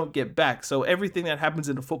time you don't get back. So everything that happens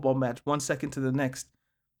in a football match, 1 second to the next,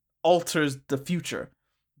 alters the future.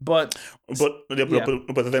 But then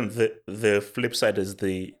the flip side is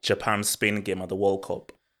the Japan-Spain game at the World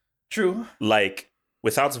Cup. True. Like,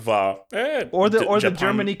 without VAR, or the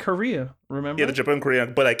Germany-Korea, remember? Yeah, the Japan-Korea.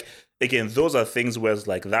 But like, again, those are things where it's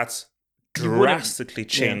like that's drastically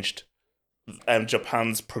changed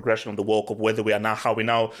Japan's progression of the World Cup, whether we are now how we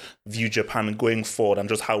now view Japan going forward and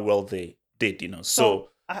just how well they did, So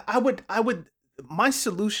I would my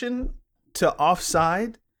solution to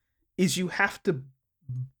offside is you have to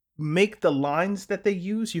make the lines that they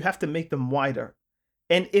use, you have to make them wider.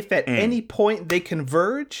 And if at any point they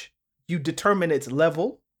converge, you determine it's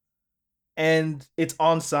level and it's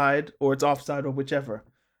onside or it's offside or whichever.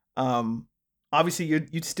 Obviously,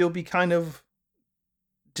 you'd still be kind of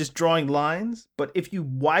just drawing lines, but if you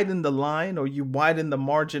widen the line or you widen the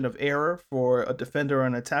margin of error for a defender or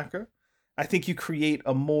an attacker, I think you create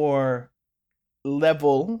a more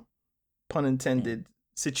level, pun intended,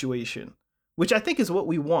 situation, which I think is what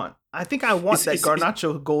we want. I think I want that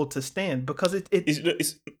Garnacho goal to stand because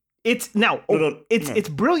it's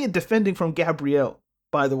brilliant defending from Gabriel,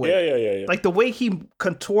 by the way. Yeah. Like the way he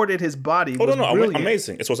contorted his body was brilliant.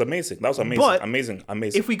 Amazing. It was amazing. That was amazing. But amazing.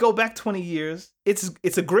 If we go back 20 years,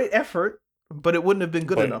 it's a great effort, but it wouldn't have been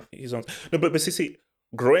good enough. But see,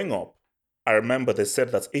 growing up, I remember they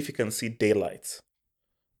said that if you can see daylight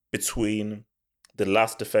between the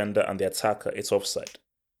last defender and the attacker, it's offside.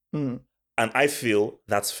 And I feel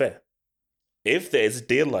that's fair. If there is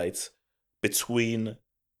daylight between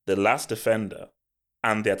the last defender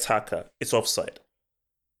and the attacker, it's offside.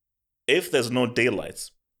 If there's no daylight,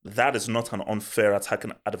 that is not an unfair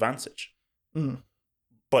attacking advantage.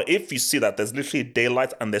 But if you see that there's literally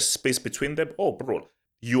daylight and there's space between them, oh, bro,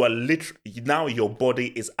 you are literally, now your body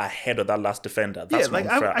is ahead of that last defender. That's an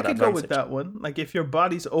unfair advantage. I could go with that one. Like, if your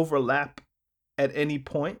bodies overlap at any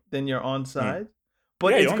point, then you're onside.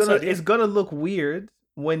 But it's gonna look weird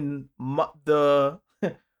when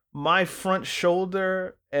my front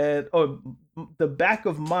shoulder or the back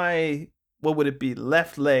of my, what would it be,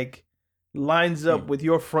 left leg lines up with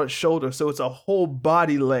your front shoulder, so it's a whole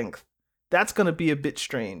body length. That's gonna be a bit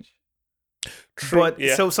strange. True. But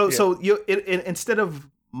so you instead of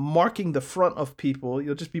marking the front of people,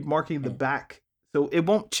 you'll just be marking the back, so it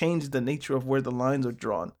won't change the nature of where the lines are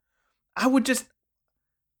drawn. I would just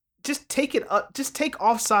take it up, just take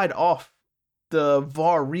offside off the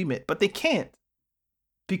VAR remit, but they can't,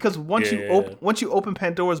 because once you open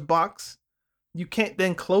Pandora's box, you can't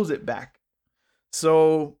then close it back.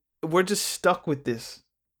 So we're just stuck with this.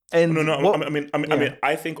 And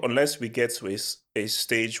I think unless we get to a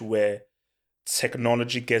stage where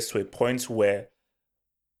technology gets to a point where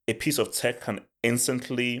a piece of tech can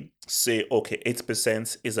instantly say, okay,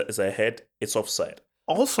 8% is ahead, it's offside.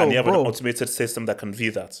 Also, and you have an automated system that can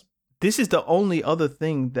view that. This is the only other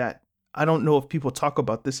thing that I don't know if people talk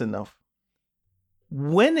about this enough.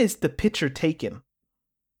 when is the picture taken?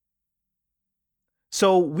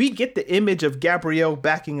 So we get the image of Gabriel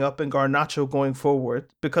backing up and Garnacho going forward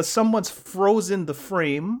because someone's frozen the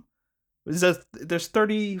frame. There's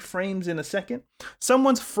 30 frames in a second.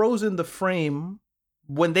 Someone's frozen the frame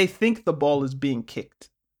when they think the ball is being kicked.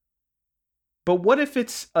 But what if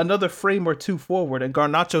it's another frame or two forward and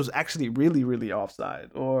Garnacho's actually really, really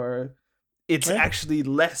offside, or it's actually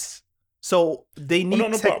less? So they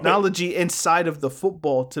need technology inside of the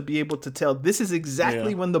football to be able to tell this is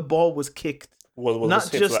exactly when the ball was kicked.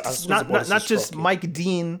 Not just Mike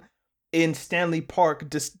Dean in Stanley Park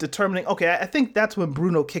just determining, okay, I think that's when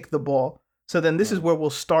Bruno kicked the ball. So then this is where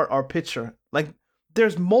we'll start our picture. Like,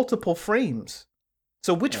 there's multiple frames.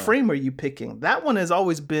 So which frame are you picking? That one has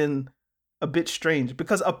always been a bit strange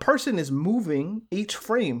because a person is moving each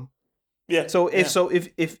frame. Yeah. So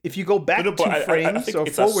if you go back 2 frames or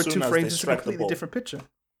forward 2 frames, it's a completely different picture.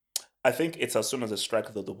 I think it's as soon as they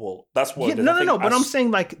strike the ball. That's what. Yeah, no. But I'm saying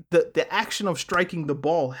like the action of striking the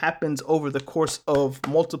ball happens over the course of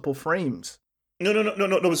multiple frames. No.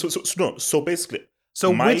 So basically,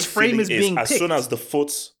 which frame is being picked? As soon as the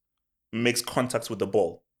foot makes contact with the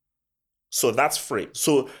ball. So that's frame.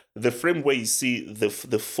 So the frame where you see the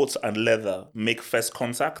foot and leather make first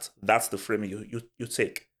contact, that's the frame you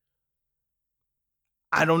take.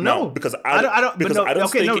 I don't know because I don't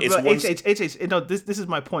think it's no. This is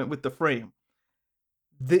my point with the frame.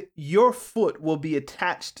 Your foot will be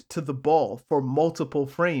attached to the ball for multiple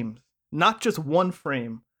frames, not just one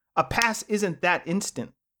frame. A pass isn't that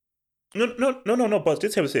instant. No. But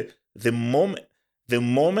just have to say the moment.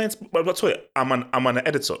 But sorry, I'm an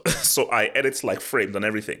editor, so I edit like frames and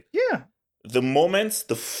everything. Yeah. The moment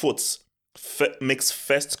the foot makes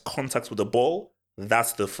first contact with the ball,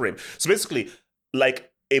 that's the frame. So basically,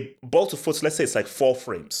 like a ball to foot, let's say it's like 4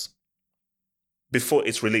 frames before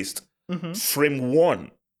it's released. Mm-hmm. Frame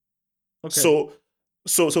 1. Okay. So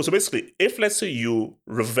basically, if let's say you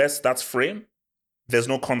reverse that frame, there's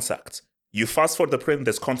no contact. You fast forward the frame,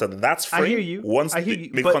 there's contact. That's frame. I hear you. Once they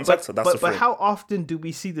make contact, that's the frame. But how often do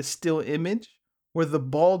we see the still image where the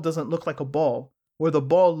ball doesn't look like a ball, where the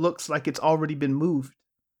ball looks like it's already been moved?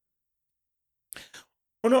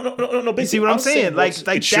 No. You see what I'm saying? Like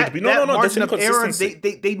it should be. That margin of error.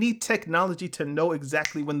 They need technology to know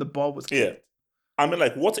exactly when the ball was kicked. Yeah, I mean,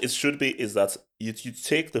 like what it should be is that you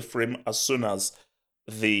take the frame as soon as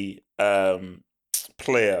the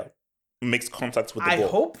player makes contact with the ball. I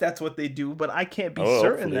hope that's what they do, but I can't be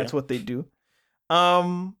certain that's what they do.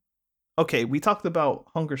 Okay, we talked about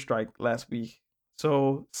hunger strike last week.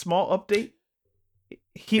 So small update.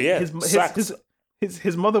 His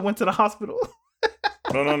mother went to the hospital.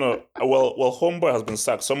 No. Well, homeboy has been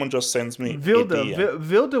sacked. Someone just sent me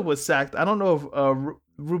Vilda was sacked. I don't know if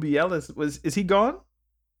Ruby Ellis is he gone?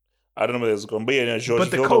 I don't know where he's gone, but yeah, George.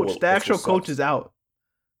 But the coach, the actual coach, is out.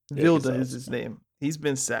 Vilda is his name. He's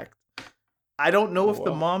been sacked. I don't know if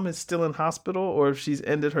the mom is still in hospital or if she's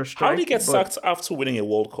ended her strike. How did he get sacked after winning a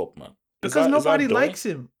World Cup, man? Because nobody likes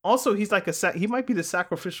him. Also, he's like he might be the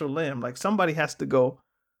sacrificial lamb. Like somebody has to go,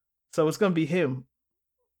 so it's gonna be him.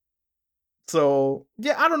 So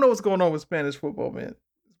yeah, I don't know what's going on with Spanish football, man.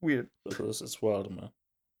 It's weird. It's wild, man.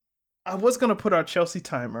 I was gonna put our Chelsea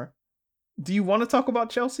timer. Do you want to talk about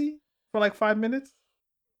Chelsea for like 5 minutes?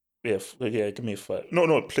 Yeah, give me 5.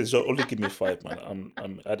 No, please, only give me 5, man.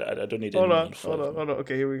 I don't need any more than 5. Hold on.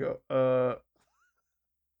 Okay, here we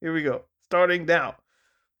go. Starting now.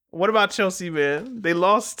 What about Chelsea, man? They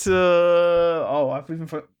lost to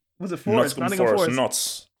was it Forest? Nottingham Forest.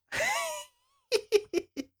 Nuts.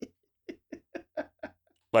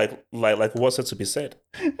 like what's it to be said?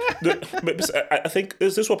 I think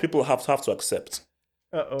this is what people have to accept.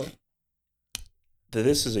 Uh-oh. That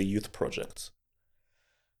this is a youth project.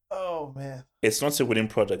 Oh, man. It's not a winning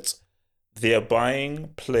project. They are buying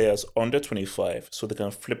players under 25 so they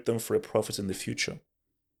can flip them for a profit in the future.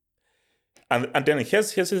 And then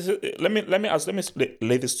here's let me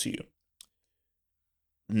lay this to you.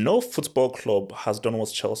 No football club has done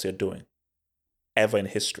what Chelsea are doing ever in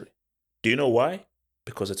history. Do you know why?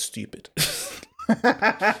 Because it's stupid.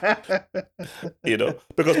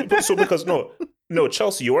 Because no,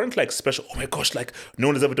 Chelsea, you weren't like special. Oh my gosh, like no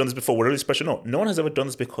one has ever done this before. We're really special. No one has ever done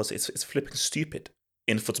this because it's flipping stupid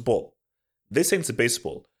in football. They're saying to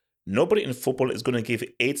baseball, nobody in football is going to give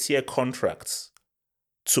 8-year contracts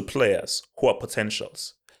to players who are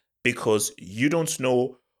potentials because you don't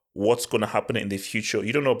know what's going to happen in the future.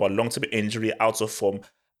 You don't know about long-term injury, out of form,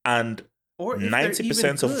 and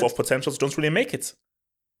 90% of potentials don't really make it.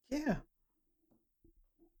 Yeah.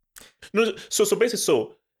 No, so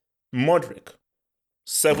Modric,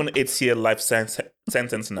 7-8 year life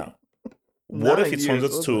sentence now. What if 9 he turns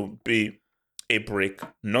years, out to be a brick,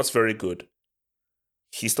 not very good?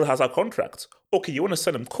 He still has our contract. Okay, you want to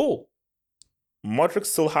sell him? Cool. Modric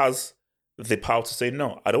still has the power to say,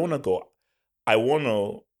 no, I don't want to go. I want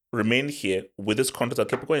to remain here with this contract and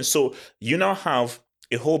keep going. So you now have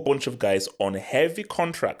a whole bunch of guys on heavy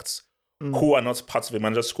contracts who are not part of a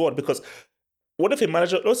manager squad. Because what if a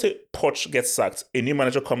manager, let's say Poch gets sacked, a new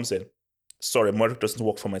manager comes in. Sorry, Modric doesn't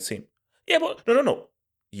work for my team. Yeah, but no.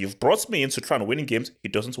 You've brought me in to try and win games. He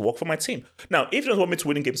doesn't work for my team. Now, if you don't want me to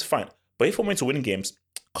win games, fine. But if you want me to win games,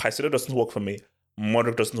 Caicedo doesn't work for me.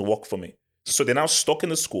 Modric doesn't work for me. So they're now stuck in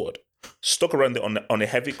the squad, stuck around on a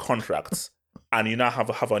heavy contract, and you now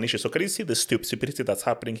have an issue. So can you see the stupidity that's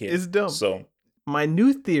happening here? It's dumb. So my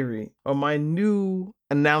new theory or my new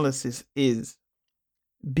analysis is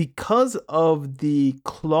because of the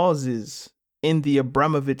clauses in the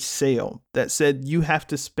Abramovich sale that said you have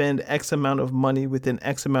to spend X amount of money within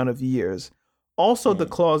X amount of years. Also, the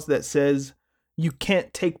clause that says you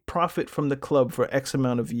can't take profit from the club for X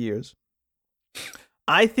amount of years.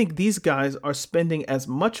 I think these guys are spending as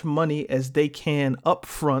much money as they can up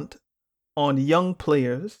front on young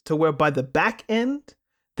players to where by the back end,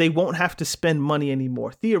 they won't have to spend money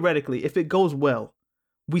anymore. Theoretically, if it goes well,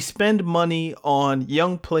 we spend money on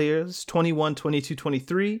young players, 21, 22,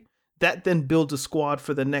 23. That then builds a squad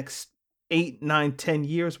for the next 8, 9, 10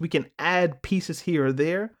 years. We can add pieces here or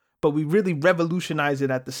there, but we really revolutionize it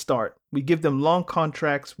at the start. We give them long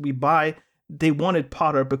contracts. They wanted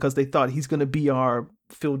Potter because they thought he's going to be our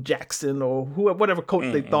Phil Jackson or whatever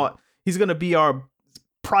coach they thought. He's going to be our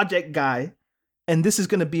project guy, and this is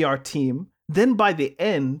going to be our team. Then by the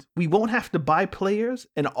end, we won't have to buy players,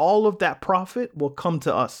 and all of that profit will come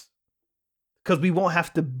to us. Because we won't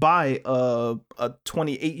have to buy a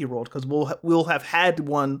 28-year-old because we'll have had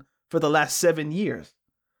one for the last 7 years.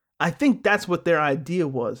 I think that's what their idea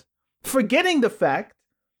was. Forgetting the fact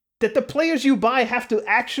that the players you buy have to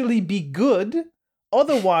actually be good.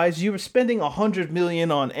 Otherwise, you were spending $100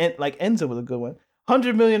 million on, like Enzo was a good one.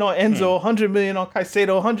 $100 million on Enzo, $100 million on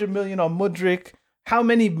Caicedo, $100 million on Mudryk. How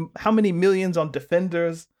many millions on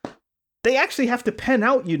defenders? They actually have to pen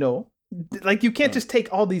out, Like, you can't just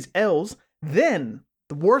take all these L's. Then,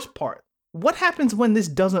 the worst part, what happens when this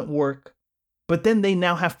doesn't work, but then they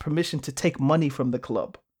now have permission to take money from the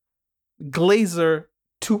club? Glazer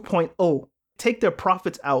 2.0. Take their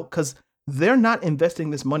profits out because they're not investing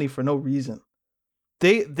this money for no reason.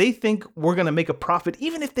 They think we're going to make a profit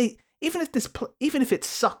even if it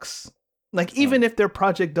sucks. Like, even if their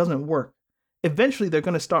project doesn't work, eventually they're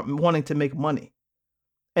going to start wanting to make money.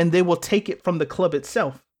 And they will take it from the club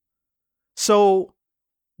itself. So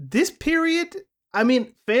this period, I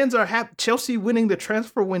mean, fans are happy. Chelsea winning the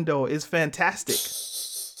transfer window is fantastic.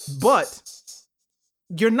 But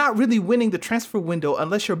you're not really winning the transfer window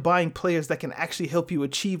unless you're buying players that can actually help you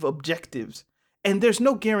achieve objectives. And there's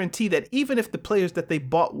no guarantee that even if the players that they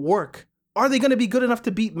bought work, are they going to be good enough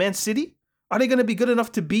to beat Man City? Are they going to be good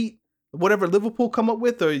enough to beat whatever Liverpool come up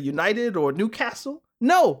with or United or Newcastle?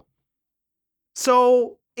 No.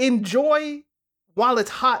 So enjoy while it's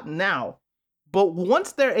hot now. But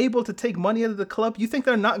once they're able to take money out of the club, you think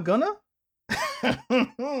they're not gonna?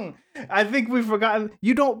 I think we've forgotten.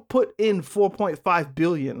 You don't put in $4.5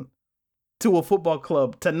 billion to a football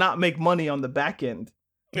club to not make money on the back end.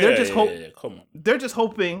 They're Come on. They're just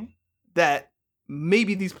hoping that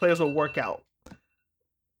maybe these players will work out.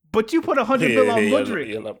 But you put $100 million on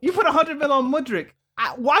Mudryk. You put $100 million on Mudryk.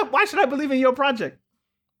 Why should I believe in your project?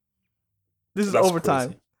 This is overtime.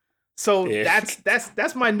 Crazy. So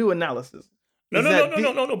that's my new analysis.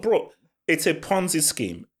 No, bro. It's a Ponzi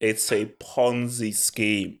scheme. It's a Ponzi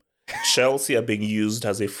scheme. Chelsea are being used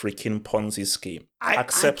as a freaking Ponzi scheme.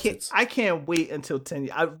 Accept it. I can't wait until 10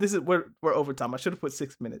 years. We're overtime. I should have put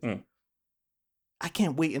 6 minutes. I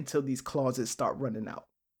can't wait until these clauses start running out.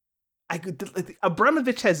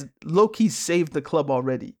 Abramovich has low-key saved the club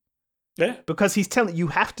already. Yeah. Because he's telling you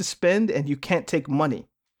have to spend and you can't take money.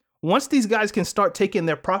 Once these guys can start taking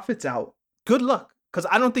their profits out, good luck. Because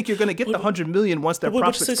I don't think you're going to get the $100 million once their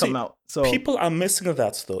profits come out. So people are missing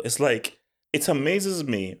that, though. It's like, it amazes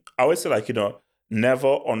me. I always say,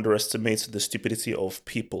 never underestimate the stupidity of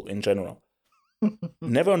people in general.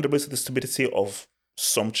 Never underestimate the stupidity of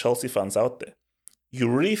some Chelsea fans out there. You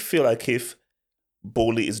really feel like if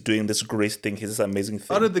Bowley is doing this great thing, he's this amazing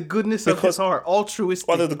thing. Out of the goodness of his heart, altruistic.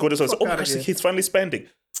 Out of the goodness of his heart. He's finally spending.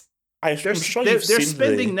 I'm sure you've seen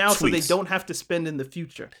spending now tweets. So they don't have to spend in the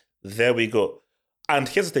future. There we go. And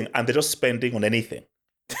here's the thing, and they're just spending on anything.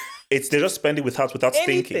 They're just spending without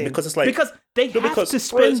thinking, because it's like they have to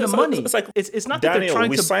spend the money. It's like it's not that they're trying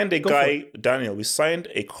to. We signed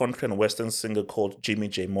a contract on Western singer called Jimmy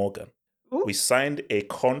J. Morgan. Who? We signed a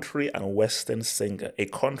country and western singer, a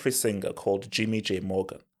country singer called Jimmy J.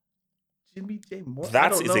 Morgan. Jimmy J. Morgan?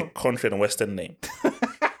 That is a country and western name.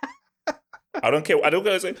 I don't care what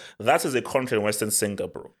I say. That is a country and western singer,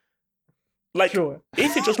 bro. Like, Sure.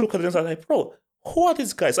 if you just look at this, I'm like, bro, who are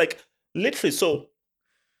these guys? Like, literally, so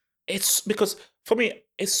it's because for me,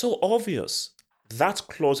 it's so obvious that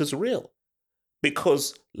clause is real.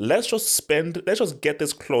 Because let's just get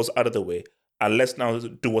this clause out of the way, and let's now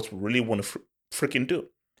do what we really want to freaking do.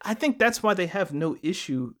 I think that's why they have no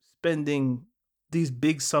issue spending these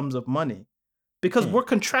big sums of money, because we're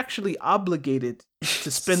contractually obligated to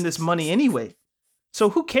spend this money anyway. So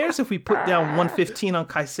who cares if we put down 115 on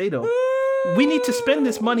Caicedo? We need to spend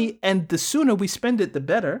this money, and the sooner we spend it, the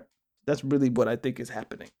better. That's really what I think is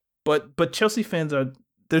happening. But Chelsea fans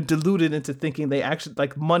they're deluded into thinking they actually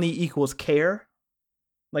like money equals care.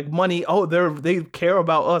 Like money, they care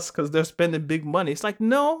about us because they're spending big money. It's like,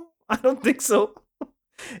 no, I don't think so.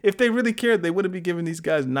 If they really cared, they wouldn't be giving these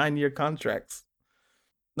guys 9-year contracts.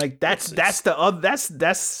 Like that's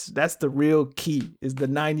the real key is the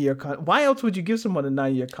 9-year contract. Why else would you give someone a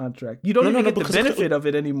 9-year contract? You don't even get the benefit of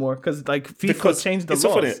it anymore because like FIFA changed the laws.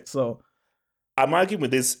 Funny. So I'm arguing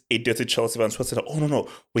with this idiotic Chelsea fans who said, "Oh no,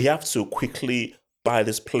 we have to quickly buy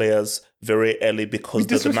these players very early because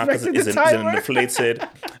the market isn't inflated."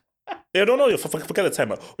 Yeah, no, forget the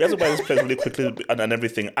timer. We have to buy these players really quickly and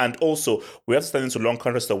everything. And also, we have to stand into long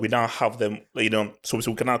contracts that we now have them, so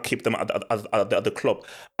we can now keep them at the club.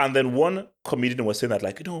 And then one comedian was saying that,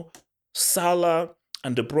 like, Salah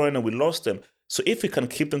and De Bruyne, we lost them. So if we can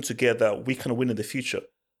keep them together, we can win in the future.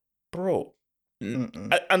 Bro.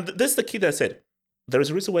 And this is the key that I said. There is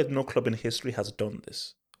a reason why no club in history has done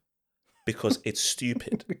this. Because it's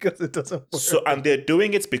stupid. Because it doesn't work. So, and they're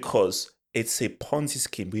doing it because it's a Ponzi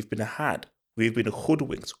scheme. We've been had. We've been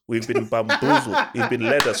hoodwinked. We've been bamboozled. We've been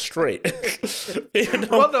led astray.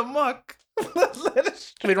 Run amok.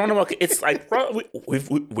 Run amok. It's like, bro,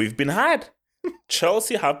 we've been had.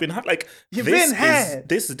 Chelsea have been had. Like, You've been had.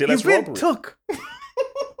 This is daylight's robbery. Took.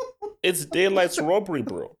 It's daylight's robbery,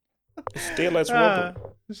 bro. It's daylight's robbery.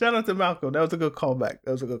 Shout out to Malcolm. That was a good callback.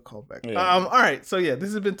 Yeah. All right. So yeah,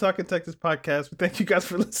 this has been Talking Texas podcast. Thank you guys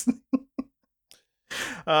for listening.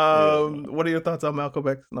 What are your thoughts on Malcolm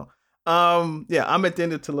X? No. Yeah, I'm at the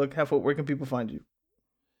end of To Look. Where can people find you?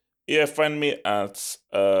 Yeah, find me at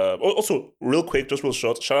also real quick, just real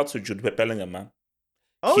short. Shout out to Jude Bellingham, man.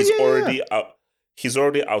 He's already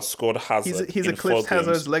outscored Hazard. He's eclipsed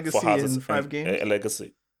Hazard's legacy in 5 games. A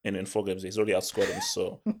legacy in 4 games. He's already outscored him.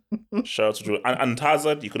 So shout out to Jude. And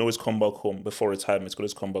Hazard, you can always come back home before retirement. You can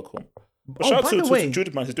always come back home. But shout out to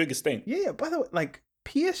Jude, man. He's doing his thing. Yeah. By the way, like,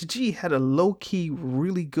 PSG had a low-key,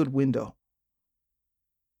 really good window.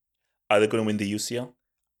 Are they going to win the UCL?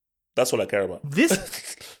 That's all I care about.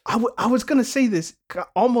 I was going to say this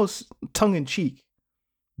almost tongue-in-cheek,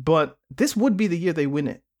 but this would be the year they win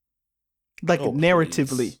it. Like,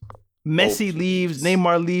 narratively. Please. Messi leaves,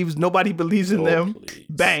 Neymar leaves, nobody believes in them. Please.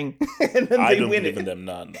 Bang. And then I they don't win believe it. in them,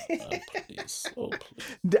 none. Please. Oh,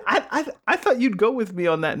 please. I thought you'd go with me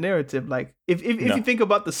on that narrative. Like, if you think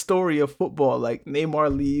about the story of football, like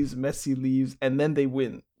Neymar leaves, Messi leaves, and then they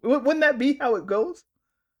win. Wouldn't that be how it goes?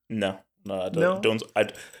 No, I don't. I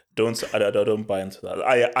don't buy into that.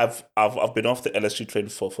 I've been off the LSG train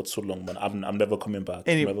for too long, man. I'm never coming back.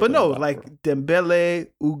 Like Dembele,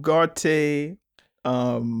 Ugarte,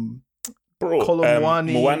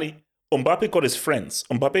 Colomwani. Mwani. Mbappe got his friends.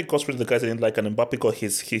 Mbappe got rid of the guys I didn't like, and Mbappe got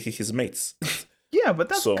his mates. Yeah, but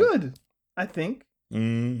that's good, I think.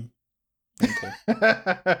 Okay.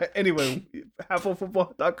 Anyway,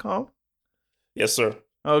 halfoffootball.com. Yes, sir.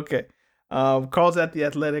 Okay. Carl's at The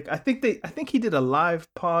Athletic. I think he did a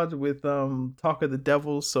live pod with Talk of the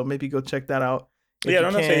Devils, so maybe go check that out.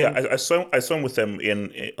 I saw him with them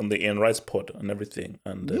on the Ian Wright's pod and everything.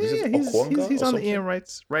 And he's on the Ian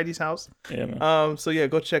Wright's house. Yeah, man. So yeah,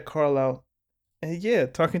 go check Carl out. And yeah,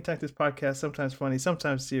 Talking Tactics podcast, sometimes funny,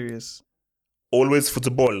 sometimes serious. Always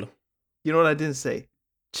football. You know what I didn't say?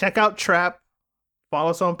 Check out Trap.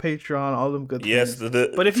 Follow us on Patreon, all them good things. Yes,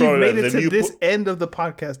 but if you've made it to this end of the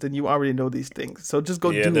podcast, then you already know these things. So just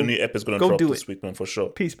go do it. Yeah, the new ep is going to drop this week, man, for sure.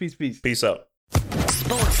 Peace. Peace out.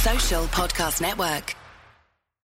 Sports Social Podcast Network.